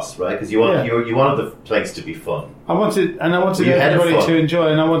a boss, right? Because you wanted the place to be fun. I wanted everybody to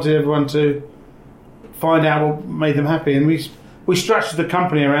enjoy, and I wanted everyone to find out what made them happy. And we structured the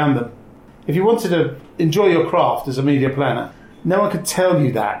company around them. If you wanted to enjoy your craft as a media planner, no one could tell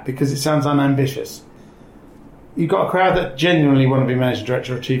you that because it sounds unambitious. You've got a crowd that genuinely want to be managing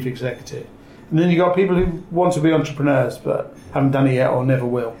director or chief executive. And then you've got people who want to be entrepreneurs, but haven't done it yet or never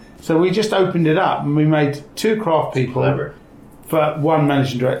will. So we just opened it up and we made 2 craft people for 1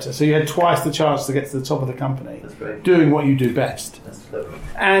 managing director. So you had twice the chance to get to the top of the company. That's great. Doing what you do best. That's clever.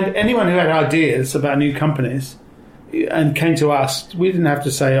 And anyone who had ideas about new companies and came to us, we didn't have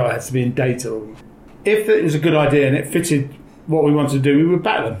to say, it has to be in data. If it was a good idea and it fitted what we wanted to do, we would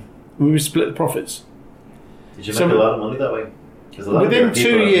back them. We would split the profits. Did you make a lot of money that way? Within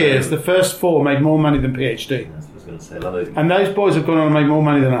 2 years, the first 4 made more money than PhD. That's what I was going to say. A lot of... And those boys have gone on and made more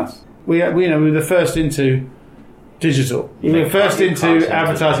money than us. We were the first into digital. We were first into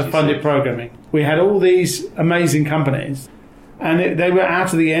advertiser-funded programming. We had all these amazing companies, and they were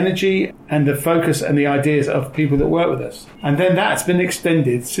out of the energy and the focus and the ideas of people that work with us. And then that's been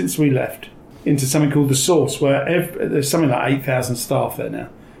extended since we left into something called The Source, where there's something like 8,000 staff there now.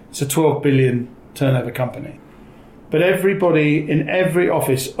 It's a 12 billion turnover company. But everybody in every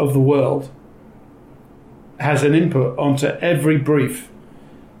office of the world has an input onto every brief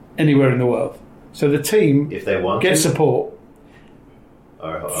anywhere in the world. So the team, if they want gets support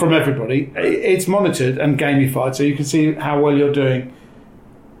from everybody. It's monitored and gamified, so you can see how well you're doing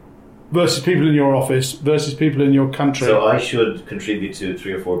versus people in your office versus people in your country. So I should contribute to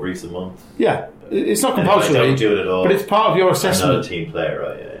 3 or 4 briefs a month? Yeah. It's not compulsory, I don't do it at all, but it's part of your assessment. I'm not a team player,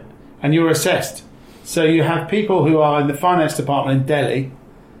 right? Yeah. And you're assessed. So you have people who are in the finance department in Delhi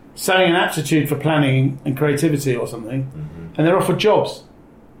showing an aptitude for planning and creativity or something, and they're offered jobs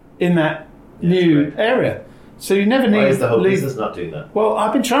in that new area. So you never need... Why is the whole business not doing that? Well,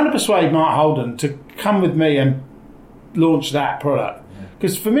 I've been trying to persuade Mark Holden to come with me and launch that product.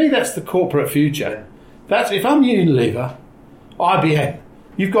 Because for me, that's the corporate future. That's if I'm Unilever, IBM,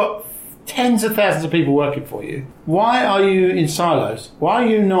 you've got tens of thousands of people working for you. Why are you in silos? Why are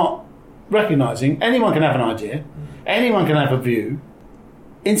you not recognising anyone can have an idea, anyone can have a view,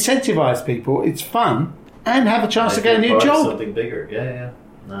 incentivise people, it's fun, and have a chance to get a new job. Something bigger, yeah.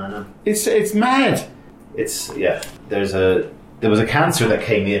 No. It's mad. There was a cancer that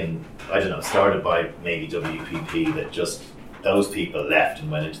came in, I don't know, started by maybe WPP, that just those people left and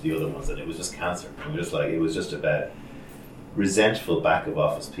went into the other ones, and it was just cancer. It was just about resentful back of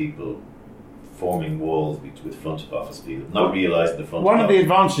office people forming walls with front of office people, not realising the front. One of the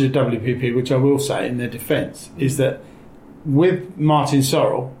advantages of WPP, which I will say in their defence, is that with Martin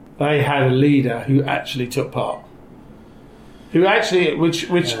Sorrell, they had a leader who actually took part. Which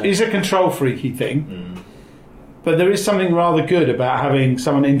is a control freaky thing, but there is something rather good about having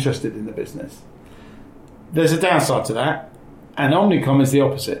someone interested in the business. There's a downside to that, and Omnicom is the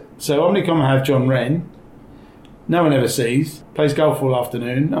opposite. So Omnicom have John Wren, no one ever sees, plays golf all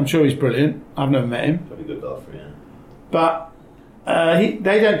afternoon. I'm sure he's brilliant. I've never met him. Probably a good golfer, yeah. But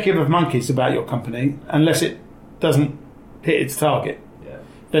they don't give a monkeys about your company unless it doesn't hit its target. Yeah.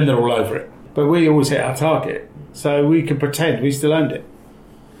 Then they're all over it. But we always hit our target. So we could pretend we still owned it.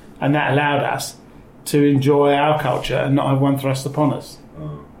 And that allowed us to enjoy our culture and not have one thrust upon us.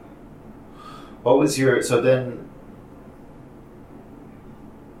 Oh. What was your... So then...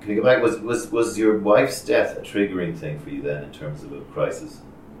 Can we go back? Was your wife's death a triggering thing for you then in terms of a crisis?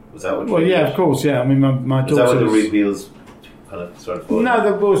 Was that what... Well, yeah, of course, yeah. I mean, my daughter... Was that when the wheels kind of started falling? No,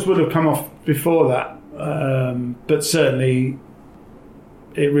 the wheels would have come off before that. But certainly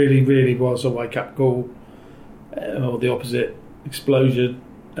it really, really was a wake-up call. Or the opposite, explosion.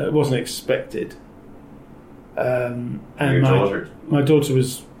 It wasn't expected. And your daughter? My daughter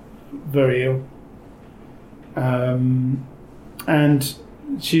was very ill. And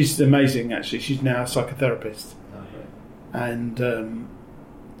she's amazing, actually. She's now a psychotherapist. Okay. And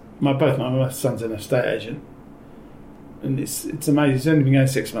both my son's an estate agent. And it's amazing. He's only been going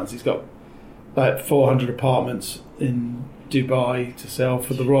 6 months. He's got like 400 apartments in Dubai to sell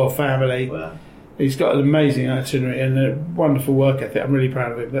for the royal family. Wow. He's got an amazing itinerary and a wonderful work ethic. I'm really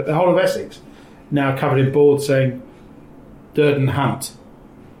proud of him. The whole of Essex now covered in boards saying Durden Hunt,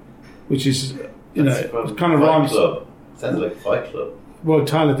 which is, kind of rhymes. Club. Sounds like Fight Club. Well,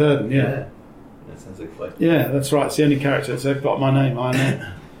 Tyler Durden, yeah. That sounds like Fight Club. Yeah, that's right. It's the only character that's got my name, I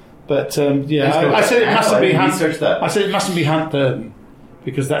know. But I said it mustn't be Hunt. I said it mustn't be Hunt Durden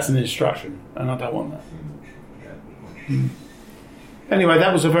because that's an instruction, and I don't want that. Anyway,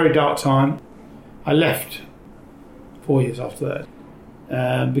 that was a very dark time. I left 4 years after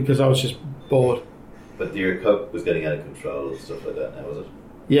that because I was just bored. But your coke was getting out of control and stuff like that now, was it?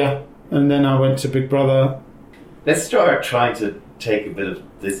 Yeah, and then I went to Big Brother. Let's start trying to take a bit of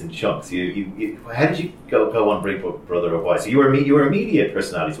this in chunks. You how did you go on Big Brother or why? So you were a media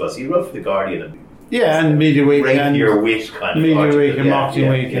personality as well. So you wrote for The Guardian. And Media Week. And your wit kind of. Media Week and Marketing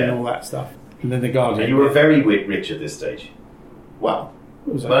Week and all that stuff. And then The Guardian. And you were very rich at this stage. Well,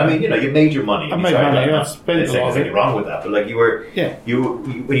 But I mean, you made your money. I made money. I spent a lot. There's anything wrong with that, but like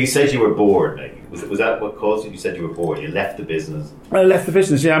when you said you were bored, like, was that what caused it? You said you were bored. You left the business. I left the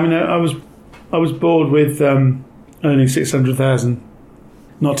business. Yeah, I mean, I was bored with earning 600,000,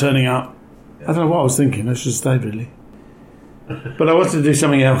 not turning up. Yeah. I don't know what I was thinking. I should have stayed, really. But I wanted to do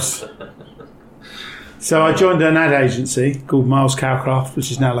something else. So I joined an ad agency called Miles Cowcraft,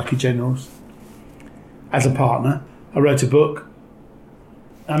 which is now Lucky Generals, as a partner. I wrote a book.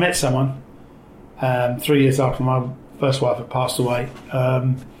 I met someone 3 years after my first wife had passed away,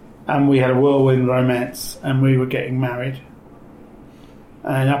 and we had a whirlwind romance, and we were getting married.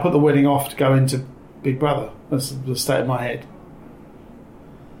 And I put the wedding off to go into Big Brother. That's the state of my head.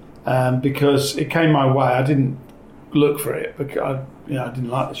 Because it came my way. I didn't look for it because I didn't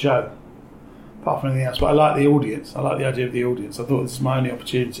like the show, apart from anything else. But I like the audience. I like the idea of the audience. I thought this is my only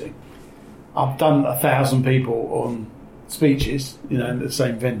opportunity. I've done 1,000 people on speeches, in the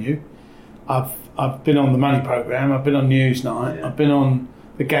same venue. I've been on the Money Programme. I've been on Newsnight. Yeah. I've been on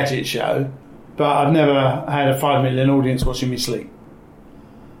the Gadget Show, but I've never had a 5 million audience watching me sleep.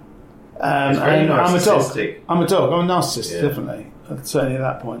 And I'm a dog. I'm a narcissist, definitely. Certainly at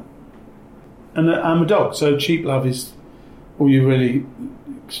that point. And I'm a dog, so cheap love is all you really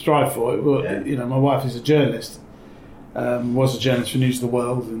strive for. My wife is a journalist, was a journalist for News of the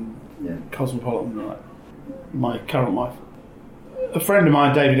World and Cosmopolitan, like my current wife. A friend of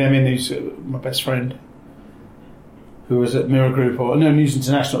mine, David Emin, who's my best friend, who was at Mirror Group, News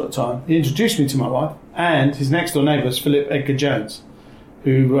International at the time, he introduced me to my wife, and his next door neighbour was Philip Edgar Jones,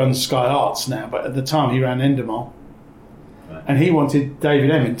 who runs Sky Arts now, but at the time he ran Endemol. Right. And he wanted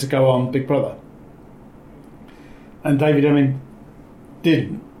David Emin to go on Big Brother. And David Emin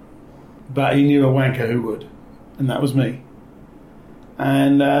didn't, but he knew a wanker who would, and that was me.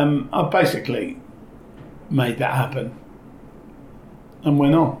 And I basically made that happen and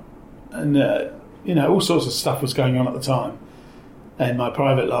went on. And, all sorts of stuff was going on at the time in my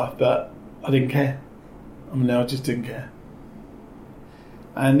private life, but I didn't care. I just didn't care.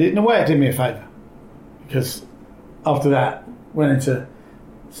 And in a way, it did me a favour, because after that, went into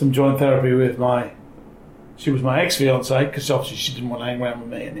some joint therapy with she was my ex-fiancée, because obviously she didn't want to hang around with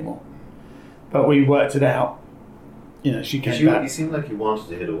me anymore. But we worked it out. She came back. You seemed like you wanted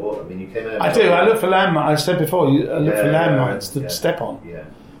to hit a wall. I mean, you came out. I do. I look for landmines. I said before, I look for landmines to step on. Yeah.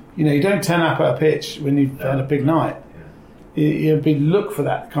 You don't turn up at a pitch when you've had a big night. Yeah. You look for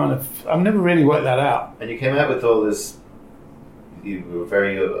that kind of. I've never really worked that out. And you came out with all this. You were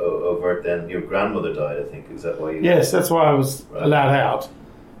very overt then. Your grandmother died, I think. Is that why you... Yes, that's why I was allowed out.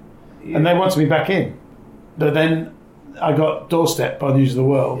 Yeah. And they wanted me back in. But then I got doorstepped by News of the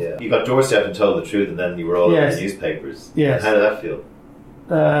World. Yeah. You got doorstepped and told the truth, and then you were all in the newspapers. Yes. How did that feel?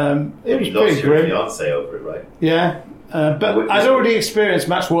 It was you pretty lost grim. your fiancé over it, right? Yeah. But I'd already experienced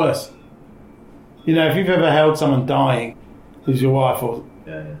much worse. If you've ever held someone dying, who's your wife, or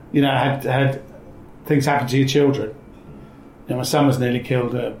had things happen to your children. My son was nearly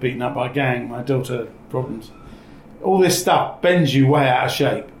killed, beaten up by a gang. My daughter had problems. All this stuff bends you way out of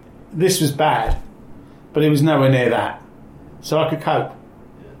shape. This was bad, but it was nowhere near that. So I could cope.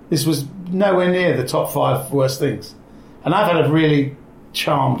 This was nowhere near the top 5 worst things. And I've had a really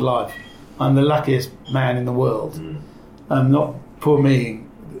charmed life. I'm the luckiest man in the world. Not poor me,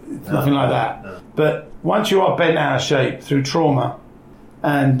 nothing like that. No. But once you are bent out of shape through trauma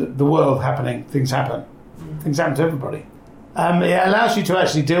and the world happening, things happen. Things happen to everybody. It allows you to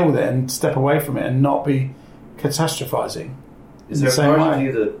actually deal with it and step away from it and not be catastrophising. Is there a part of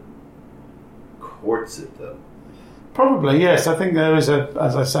you that courts it, though? Probably, yes. I think there is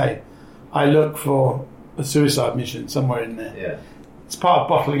as I say, I look for a suicide mission somewhere in there. Yeah. It's part of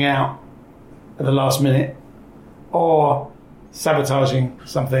bottling out at the last minute or sabotaging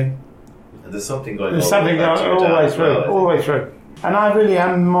something. And there's something going on. There's something going all the way through. And I really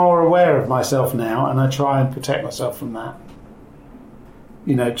am more aware of myself now, and I try and protect myself from that.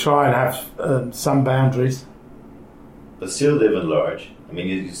 Try and have some boundaries. But still living large. I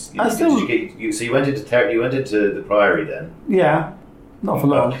mean, so you went into the Priory then. Yeah, not for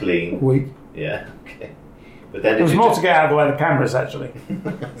long. Clean. A week. Yeah. Okay. But then there was more to get out of the way of the cameras, actually. It's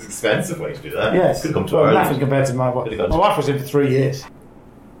an expensive way to do that. Yes. Could come to Ireland. Nothing compared to my wife. My wife was in for 3 years.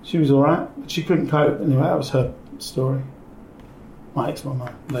 She was all right, but she couldn't cope. Anyway, that was her story. My ex-mum,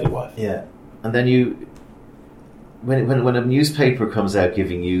 late wife. Yeah, and then when a newspaper comes out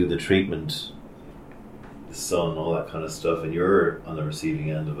giving you the treatment, the Sun, all that kind of stuff, and you're on the receiving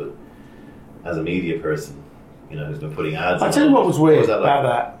end of it as a media person, who's been putting ads. I tell you what was weird about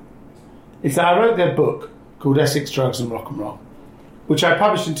that is that I wrote their book called Essex, Drugs and Rock, which I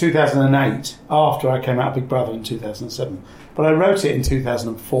published in 2008 after I came out of Big Brother in 2007. but I wrote it in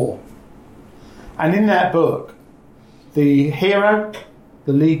 2004. And in that book, the hero,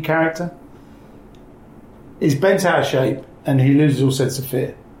 the lead character, is bent out of shape and he loses all sense of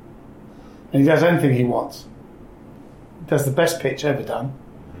fear. And he does anything he wants. He does the best pitch ever done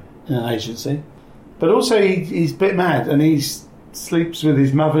in an agency. But also he's a bit mad and he sleeps with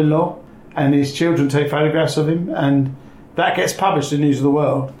his mother-in-law and his children take photographs of him, and that gets published in News of the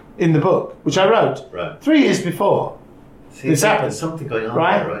World in the book, which I wrote 3 years before this happened. There's something going on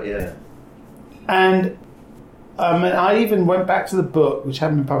right? there, right? Yeah. And I even went back to the book, which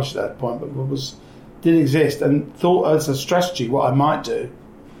hadn't been published at that point, but did exist, and thought as a strategy what I might do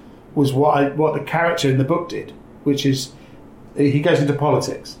was what the character in the book did, which is he goes into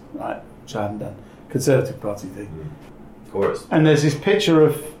politics, right? Which I haven't done. Conservative Party thing. Of course. And there's this picture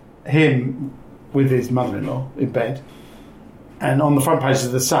of him with his mother-in-law in bed, and on the front page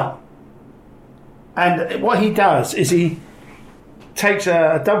of the Sun. And what he does is he takes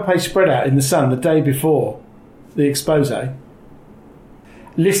a double-page spread out in the Sun the day before the expose,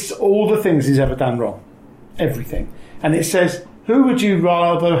 lists all the things he's ever done wrong, everything, and it says, who would you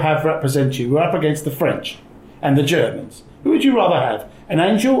rather have represent you? We're up against the French and the Germans. Who would you rather have, an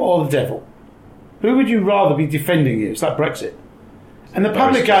angel or the devil? Who would you rather be defending you? It's like Brexit. And the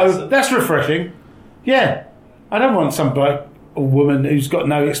public go, that's refreshing. Yeah, I don't want some bloke or woman who's got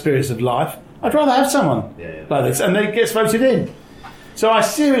no experience of life. I'd rather have someone like this. And it gets voted in. So I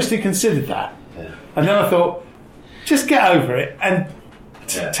seriously considered that. Yeah. And then I thought, just get over it and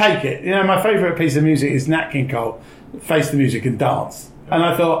take it. You know, my favourite piece of music is Nat King Cole, Face the Music and Dance. And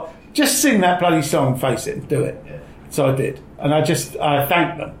I thought, just sing that bloody song and face it and do it. Yeah. So I did. And I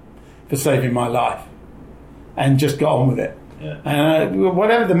thanked them for saving my life and just got on with it. Yeah. And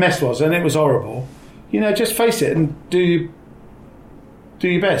whatever the mess was, and it was horrible, just face it and do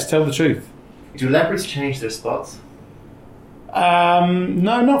your best, tell the truth. Do leopards change their spots? No,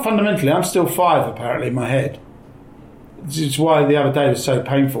 not fundamentally. I'm still 5 apparently in my head. This is why the other day was so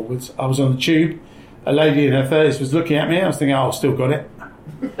painful. I was on the tube, a lady in her 30s was looking at me, I was thinking, oh, I've still got it.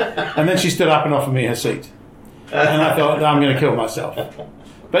 And then she stood up and offered me her seat. And I thought, I'm going to kill myself.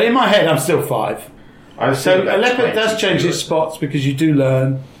 But in my head, I'm still 5. So a leopard does change its spots because you do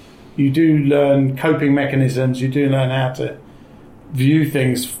learn coping mechanisms, you do learn how to view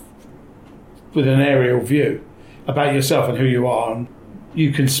things with an aerial view about yourself and who you are, and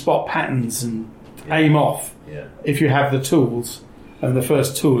you can spot patterns and aim off if you have the tools, and the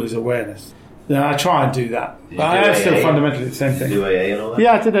first tool is awareness. Then I try and do that. But I am still fundamentally the same thing. Did you do AA and all that?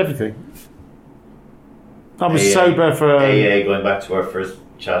 Yeah, I did everything. I was sober for... AA, going back to our first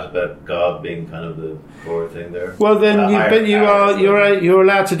chat about God being kind of the core thing there. Well, then you're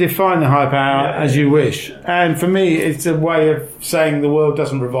allowed to define the higher power as you wish. And for me, it's a way of saying the world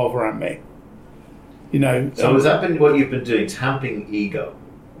doesn't revolve around me. So has that been what you've been doing, tamping ego?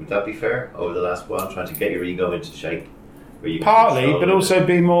 Would that be fair over the last while, trying to get your ego into shape? Partly, but also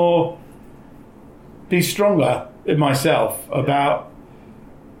be stronger in myself about,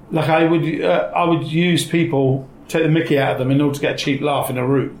 like I would use people, take the mickey out of them in order to get a cheap laugh in a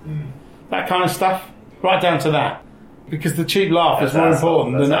room. That kind of stuff, right down to that. Because the cheap laugh is more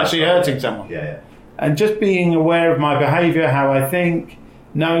important than actually hurting someone. Yeah. And just being aware of my behaviour, how I think,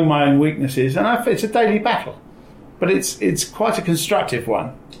 knowing my own weaknesses, and it's a daily battle. But it's quite a constructive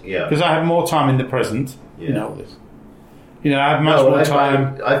one. Yeah. Because I have more time in the present, all this. I have much more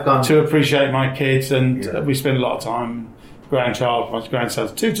time to appreciate my kids, and we spend a lot of time. My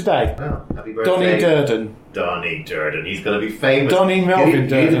grandson's 2 today. Well, happy birthday. Donnie Durden. He's going to be famous. Donnie Melvin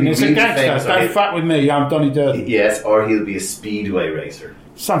Durden. It's a gangster. Don't fuck with me. I'm Donnie Durden. Yes, or he'll be a speedway racer.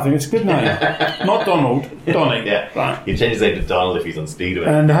 Something. It's a good name. Not Donald. Donnie. Yeah. Right. He'll change his name to Donald if he's on speedway.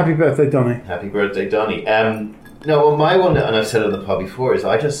 And happy birthday, Donnie. Happy birthday, Donnie. My one, and I've said it on the pod before, is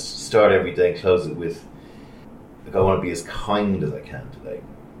I just start every day and close it with, I want to be as kind as I can today.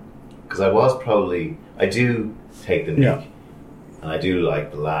 Because I do take the mic, and I do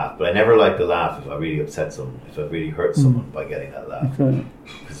like the laugh, but I never like the laugh if I really upset someone, if I really hurt someone by getting that laugh, because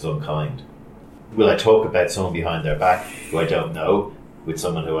it's unkind. Will I talk about someone behind their back who I don't know, with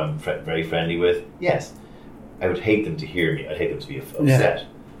someone who I'm very friendly with? Yes. I would hate them to hear me. I'd hate them to be upset.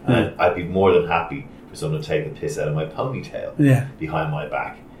 And I'd be more than happy for someone to take the piss out of my ponytail behind my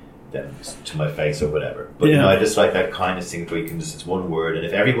back than to my face or whatever. But I just like that kindness thing where you can it's one word, and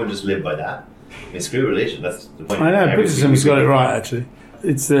if everyone just lived by that, screw religion. That's the point. I know Buddhism's got it right. Actually,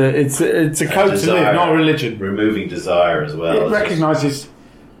 it's a code to live, not a religion. Removing desire as well. It recognises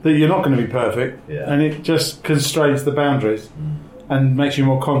that you're not going to be perfect, and it just constrains the boundaries and makes you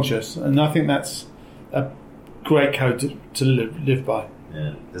more conscious. And I think that's a great code to live by.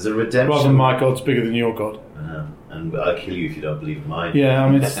 Yeah. There's a redemption. Rather than my God's bigger than your God. And I'll kill you if you don't believe in mine. Yeah, I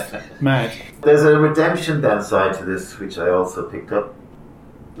mean, it's mad. There's a redemption downside to this, which I also picked up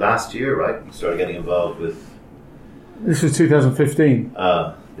last year, right? You started getting involved with... This was 2015.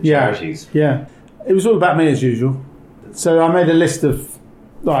 The charities. Yeah. It was all about me as usual. So I made a list of...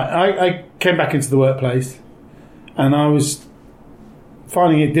 I came back into the workplace and I was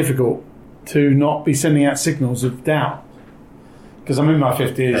finding it difficult to not be sending out signals of doubt. Because I'm in my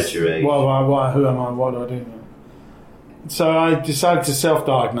 50s. At your age. Who am I? What do I do? So I decided to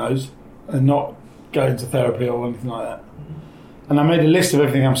self-diagnose and not go into therapy or anything like that. And I made a list of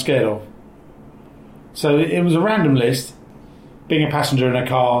everything I'm scared of. So it was a random list. Being a passenger in a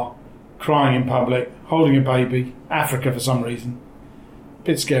car, crying in public, holding a baby, Africa for some reason.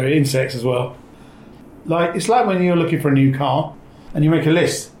 Bit scary, insects as well. It's like when you're looking for a new car and you make a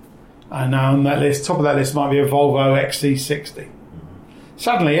list. And now on that list, top of that list might be a Volvo XC60.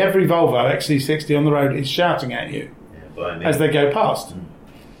 Suddenly every Volvo XC60 on the road is shouting at you as they go past.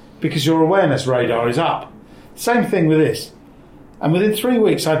 Because your awareness radar is up. Same thing with this. And within 3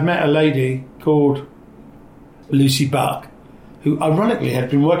 weeks I'd met a lady called Lucy Buck, who ironically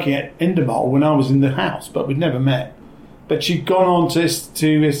had been working at Endemol when I was in the house, but we'd never met. But she'd gone on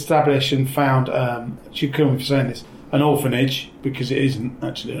to establish and found, she'd come for saying this, an orphanage, because it isn't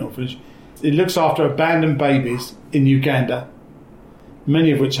actually an orphanage. It looks after abandoned babies in Uganda,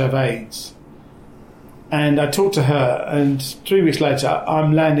 many of which have AIDS. And I talked to her, and 3 weeks later,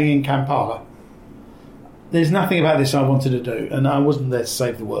 I'm landing in Kampala. There's nothing about this I wanted to do, and I wasn't there to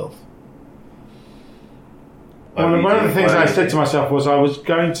save the world. One of the things I said to myself was I was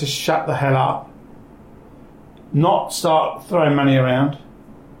going to shut the hell up, not start throwing money around,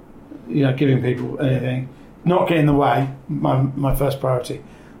 giving people anything, not get in the way, my first priority.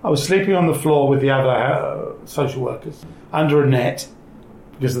 I was sleeping on the floor with the other social workers under a net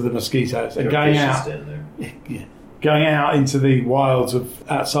because of the mosquitoes, and going out into the wilds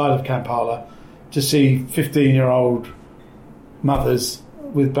outside of Kampala to see 15-year-old mothers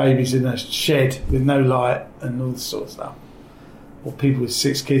with babies in a shed with no light and all this sort of stuff, or people with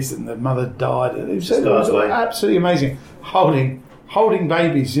 6 kids and the mother died. It was absolutely amazing. Holding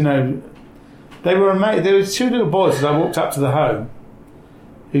babies, they were amazing. There were 2 little boys as I walked up to the home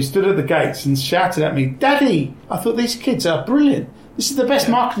who stood at the gates and shouted at me, "Daddy!" I thought, these kids are brilliant. This is the best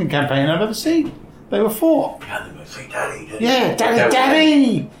marketing campaign I've ever seen. They were 4. Yeah, they would say, "Daddy, Daddy." Yeah,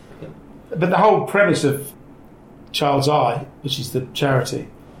 Daddy. But the whole premise of Child's Eye, which is the charity,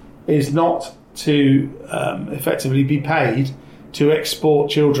 is not to effectively be paid to export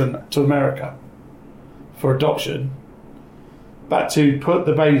children to America for adoption, but to put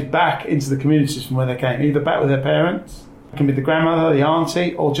the babies back into the communities from where they came, either back with their parents, it can be the grandmother, the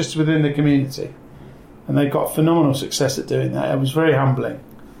auntie, or just within the community. And they've got phenomenal success at doing that. It was very humbling.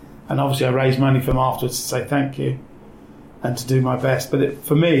 And obviously I raised money for them afterwards to say thank you and to do my best. But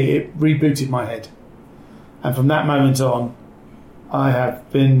for me, it rebooted my head. And from that moment on, I have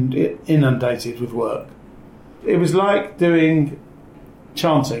been inundated with work. It was like doing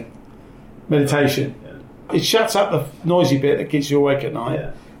chanting, meditation. Yeah. It shuts up the noisy bit that keeps you awake at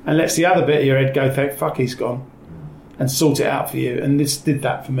night and lets the other bit of your head go, thank fuck he's gone, and sort it out for you. And this did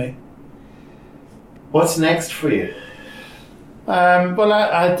that for me. What's next for you?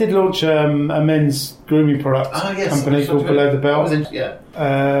 I did launch a men's grooming product company called Below the Belt.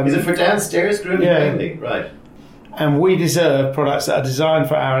 Is it for downstairs grooming mainly? Right. And we deserve products that are designed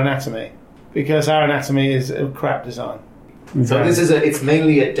for our anatomy, because our anatomy is a crap design. So it's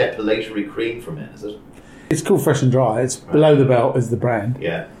mainly a depilatory cream for men, is it? It's called Fresh and Dry. It's right. Below the Belt is the brand.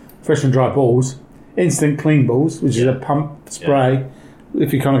 Yeah. Fresh and Dry balls. Instant clean balls, which is a pump spray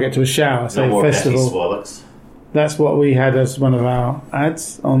if you can't get to a shower. So no more festival. Betty Swallocks. That's what we had as one of our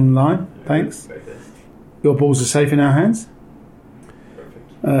ads online. Thanks. Very good. Your balls are safe in our hands.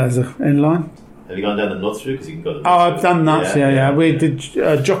 Perfect. As an inline. Have you gone down the nuts route? Because you can go. I've done nuts. Yeah. We did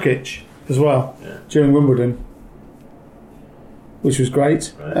Jokic as well during Wimbledon, which was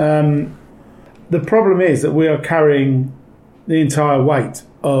great. Right. The problem is that we are carrying the entire weight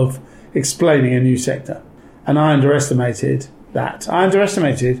of explaining a new sector, and I underestimated that. I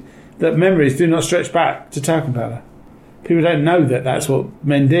underestimated that memories do not stretch back to talcum powder. People don't know that that's what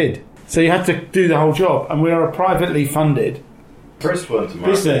men did. So you have to do the whole job, and we are a privately funded first one to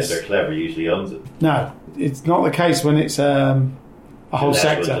market. Business. They're clever, usually owns it. No, it's not the case when it's a whole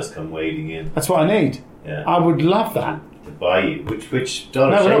sector. Just come wading in. That's what I need. Yeah. I would love that. To buy you, which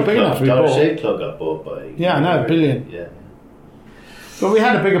Dollar Shave Club got bought by. Yeah, I know, $1 billion. Yeah. But we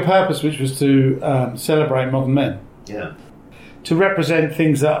had a bigger purpose, which was to celebrate modern men. Yeah. To represent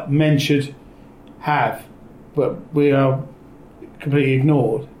things that men should have, but we are completely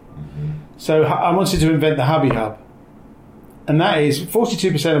ignored. So I wanted to invent the hubby hub. And that is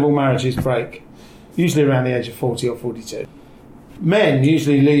 42% of all marriages break, usually around the age of 40 or 42. Men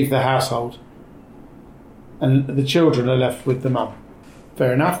usually leave the household and the children are left with the mum.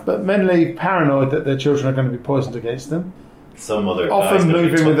 Fair enough, but men leave paranoid that their children are going to be poisoned against them. Some other often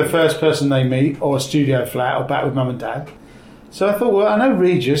moving with the first person they meet, or a studio flat, or back with mum and dad. So I thought, well, I know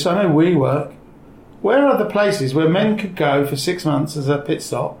Regis, I know WeWork. Where are the places where men could go for 6 months as a pit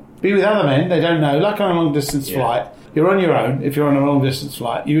stop, be with other men they don't know, like on a long distance flight? You're on your own if you're on a long distance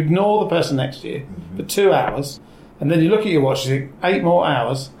flight. You ignore the person next to you for 2 hours, and then you look at your watch and think, 8 more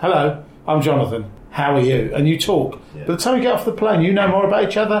hours. Hello, I'm Jonathan. How are you? And you talk. Yeah. By the time you get off the plane, you know more about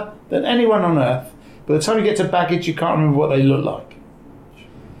each other than anyone on earth. By the time you get to baggage, you can't remember what they look like.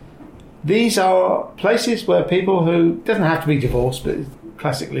 These are places where people who, doesn't have to be divorced, but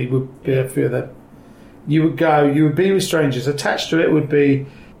classically would be a few of them. You would go, you would be with strangers. Attached to it would be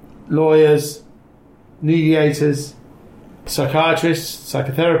lawyers, mediators, psychiatrists,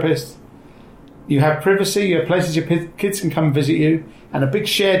 psychotherapists. You have privacy, you have places your kids can come and visit you, and a big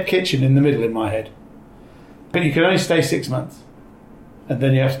shared kitchen in the middle in my head. But you can only stay 6 months, and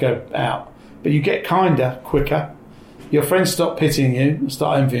then you have to go out. But you get kinder, quicker. Your friends stop pitying you and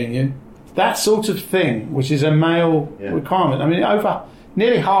start envying you. That sort of thing, which is a male requirement. I mean, over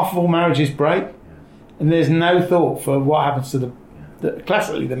nearly half of all marriages break, and there's no thought for what happens to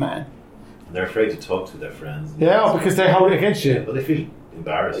classically the man. And they're afraid to talk to their friends. Yeah, because they hold it against you. But they feel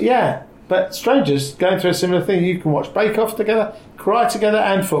embarrassed. Yeah, but strangers going through a similar thing. You can watch Bake Off together, cry together,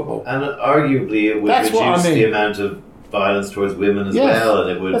 and football. And arguably it would reduce the amount of violence towards women as well.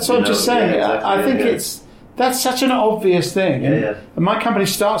 And it would, that's what I'm just saying. Yeah, exactly, I think that's such an obvious thing. And my company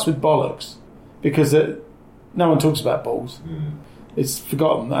starts with bollocks because no one talks about balls. It's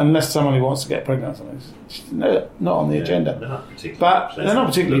forgotten unless somebody wants to get pregnant or something. It's not on the agenda. They're not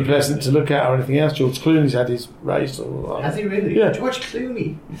particularly pleasant to look at or anything else. George Clooney's had his race. Has he really? Yeah. George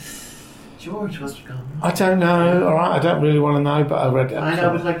Clooney. George, what's gone on? I don't know. All right, I don't really want to know, but I read it. I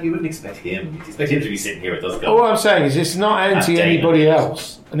know, but you wouldn't expect him. You'd expect him to be sitting here with us. All I'm saying is it's not anti anybody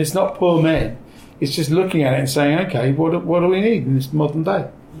else, and it's not poor men. It's just looking at it and saying, okay, what do we need in this modern day?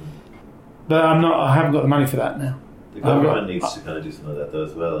 But I haven't got the money for that now. The government needs to kind of do some of that though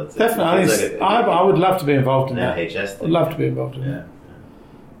as well. Definitely, I would love to be involved in that. NHS thing. I'd love to be involved in that.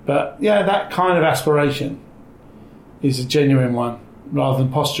 But yeah, that kind of aspiration is a genuine one, rather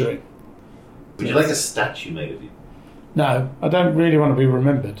than posturing. Would you like a statue made of you? No, I don't really want to be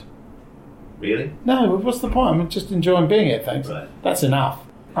remembered. Really? No, what's the point? I'm just enjoying being here, thanks. Right. That's enough.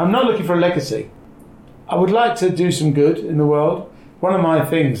 I'm not looking for a legacy. I would like to do some good in the world. One of my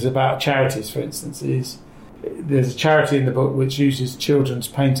things about charities, for instance, is there's a charity in the book which uses children's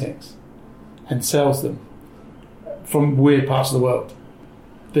paintings and sells them from weird parts of the world.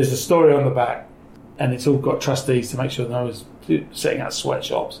 There's a story on the back, and it's all got trustees to make sure no one's setting out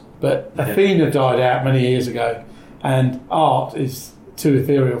sweatshops. But Athena died out many years ago, and art is too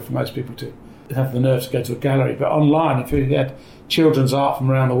ethereal for most people to have the nerve to go to a gallery. But online, if you had children's art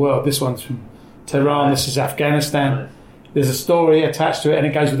from around the world, this one's from Tehran, this is Afghanistan. There's a story attached to it, and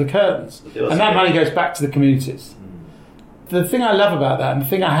it goes with the curtains. And that money goes back to the communities. The thing I love about that, and the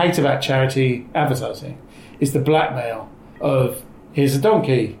thing I hate about charity advertising, is the blackmail of, here's a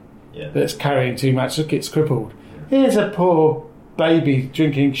donkey that's carrying too much, look, it's crippled. Here's a poor baby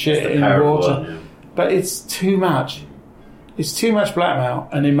drinking shit in water. But it's too much. It's too much blackmail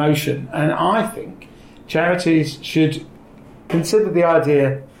and emotion. And I think charities should consider the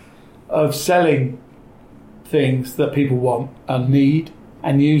idea of selling things that people want and need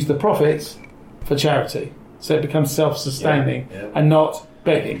and use the profits for charity. So it becomes self-sustaining and not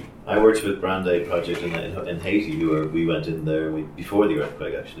begging. I worked with Brand A Project in Haiti. We went in there before the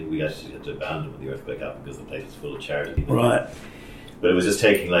earthquake, actually. We actually had to abandon when the earthquake happened because the place was full of charity people. Right. But it was just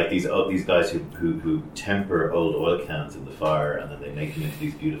taking like these guys who temper old oil cans in the fire, and then they make them into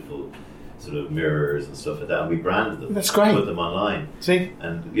these beautiful sort of mirrors and stuff like that, and we branded them. That's great. Put them online. See?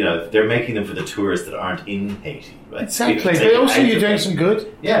 And they're making them for the tourists that aren't in Haiti, right? Exactly. But also you're doing some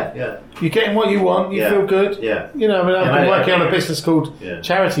good. Yeah. You're getting what you want, you feel good. Yeah. I've been working on a business called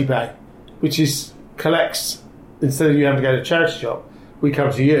Charity Bay, which collects, instead of you having to go to a charity shop, we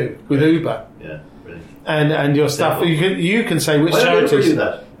come to you with Uber. Yeah. Brilliant. And your stuff, you can say which charities. Why do you do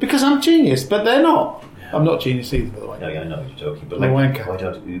that? Because I'm genius, but they're not. I'm not genius either, by the way. No, I know what you're joking, but why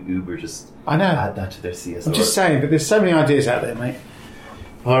don't Uber just add that to their CSR? I'm just saying, but there's so many ideas out there, mate.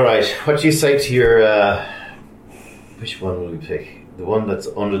 All right, what do you say to your... which one will we pick? The one that's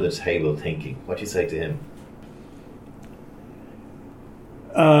under the table thinking. What do you say to him?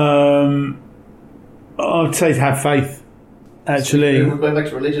 I'd say to have faith. actually. We're going back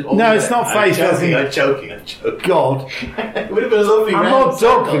to religion. No, it's not faith. I'm joking. God. It would have been a lovely I'm round more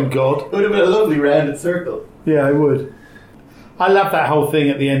dog than God. It would have been a lovely rounded circle. Yeah, I would. I love that whole thing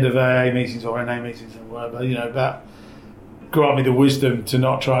at the end of AA meetings or NA meetings or whatever, about grant me the wisdom to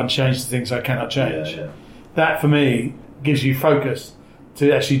not try and change the things I cannot change. Yeah. That, for me, gives you focus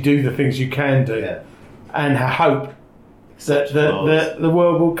to actually do the things you can do and hope that the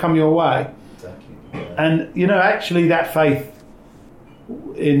world will come your way. Exactly. Yeah. And, actually that faith,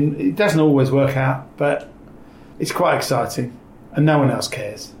 it doesn't always work out, but it's quite exciting and no one else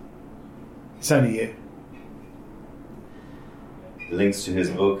cares. It's only you. Links to his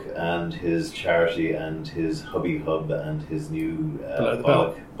book and his charity and his hubby hub and his new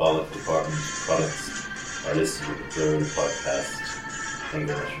bollock department products are listed with the Durden podcast. Thank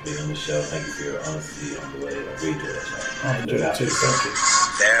you very much for being on the show. Thank you for your honesty on the way. I really enjoyed that chat. I enjoyed it too. Thank you.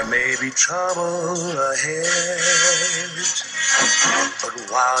 There may be trouble ahead, but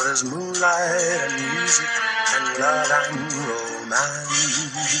while there's moonlight and music and love and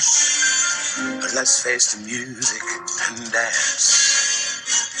romance, let's face the music and dance.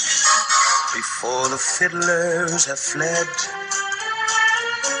 Before the fiddlers have fled,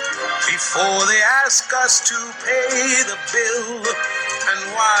 before they ask us to pay the bill, and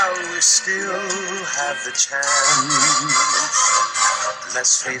while we still have the chance,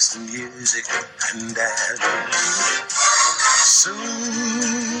 let's face the music and dance. Soon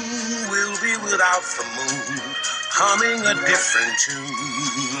we'll be without the moon, humming a different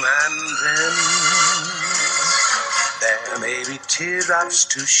tune, and then there may be teardrops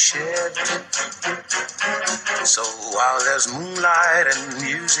to shed. So while there's moonlight and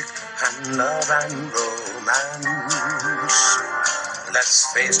music and love and romance,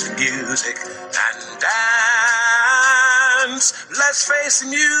 let's face the music and dance. Let's face the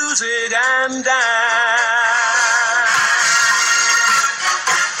music and dance.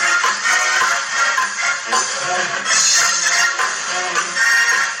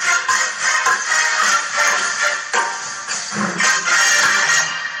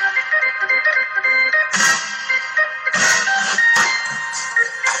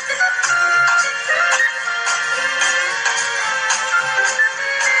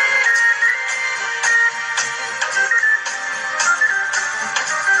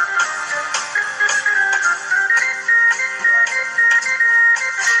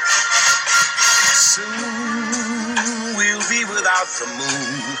 The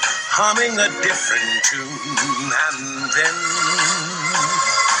moon, humming a different tune, and then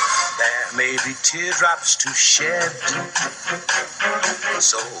there may be teardrops to shed.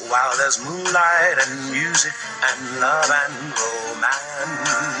 So while there's moonlight and music and love and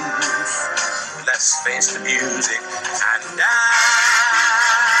romance, let's face the music and dance.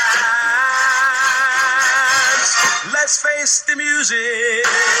 Let's face the music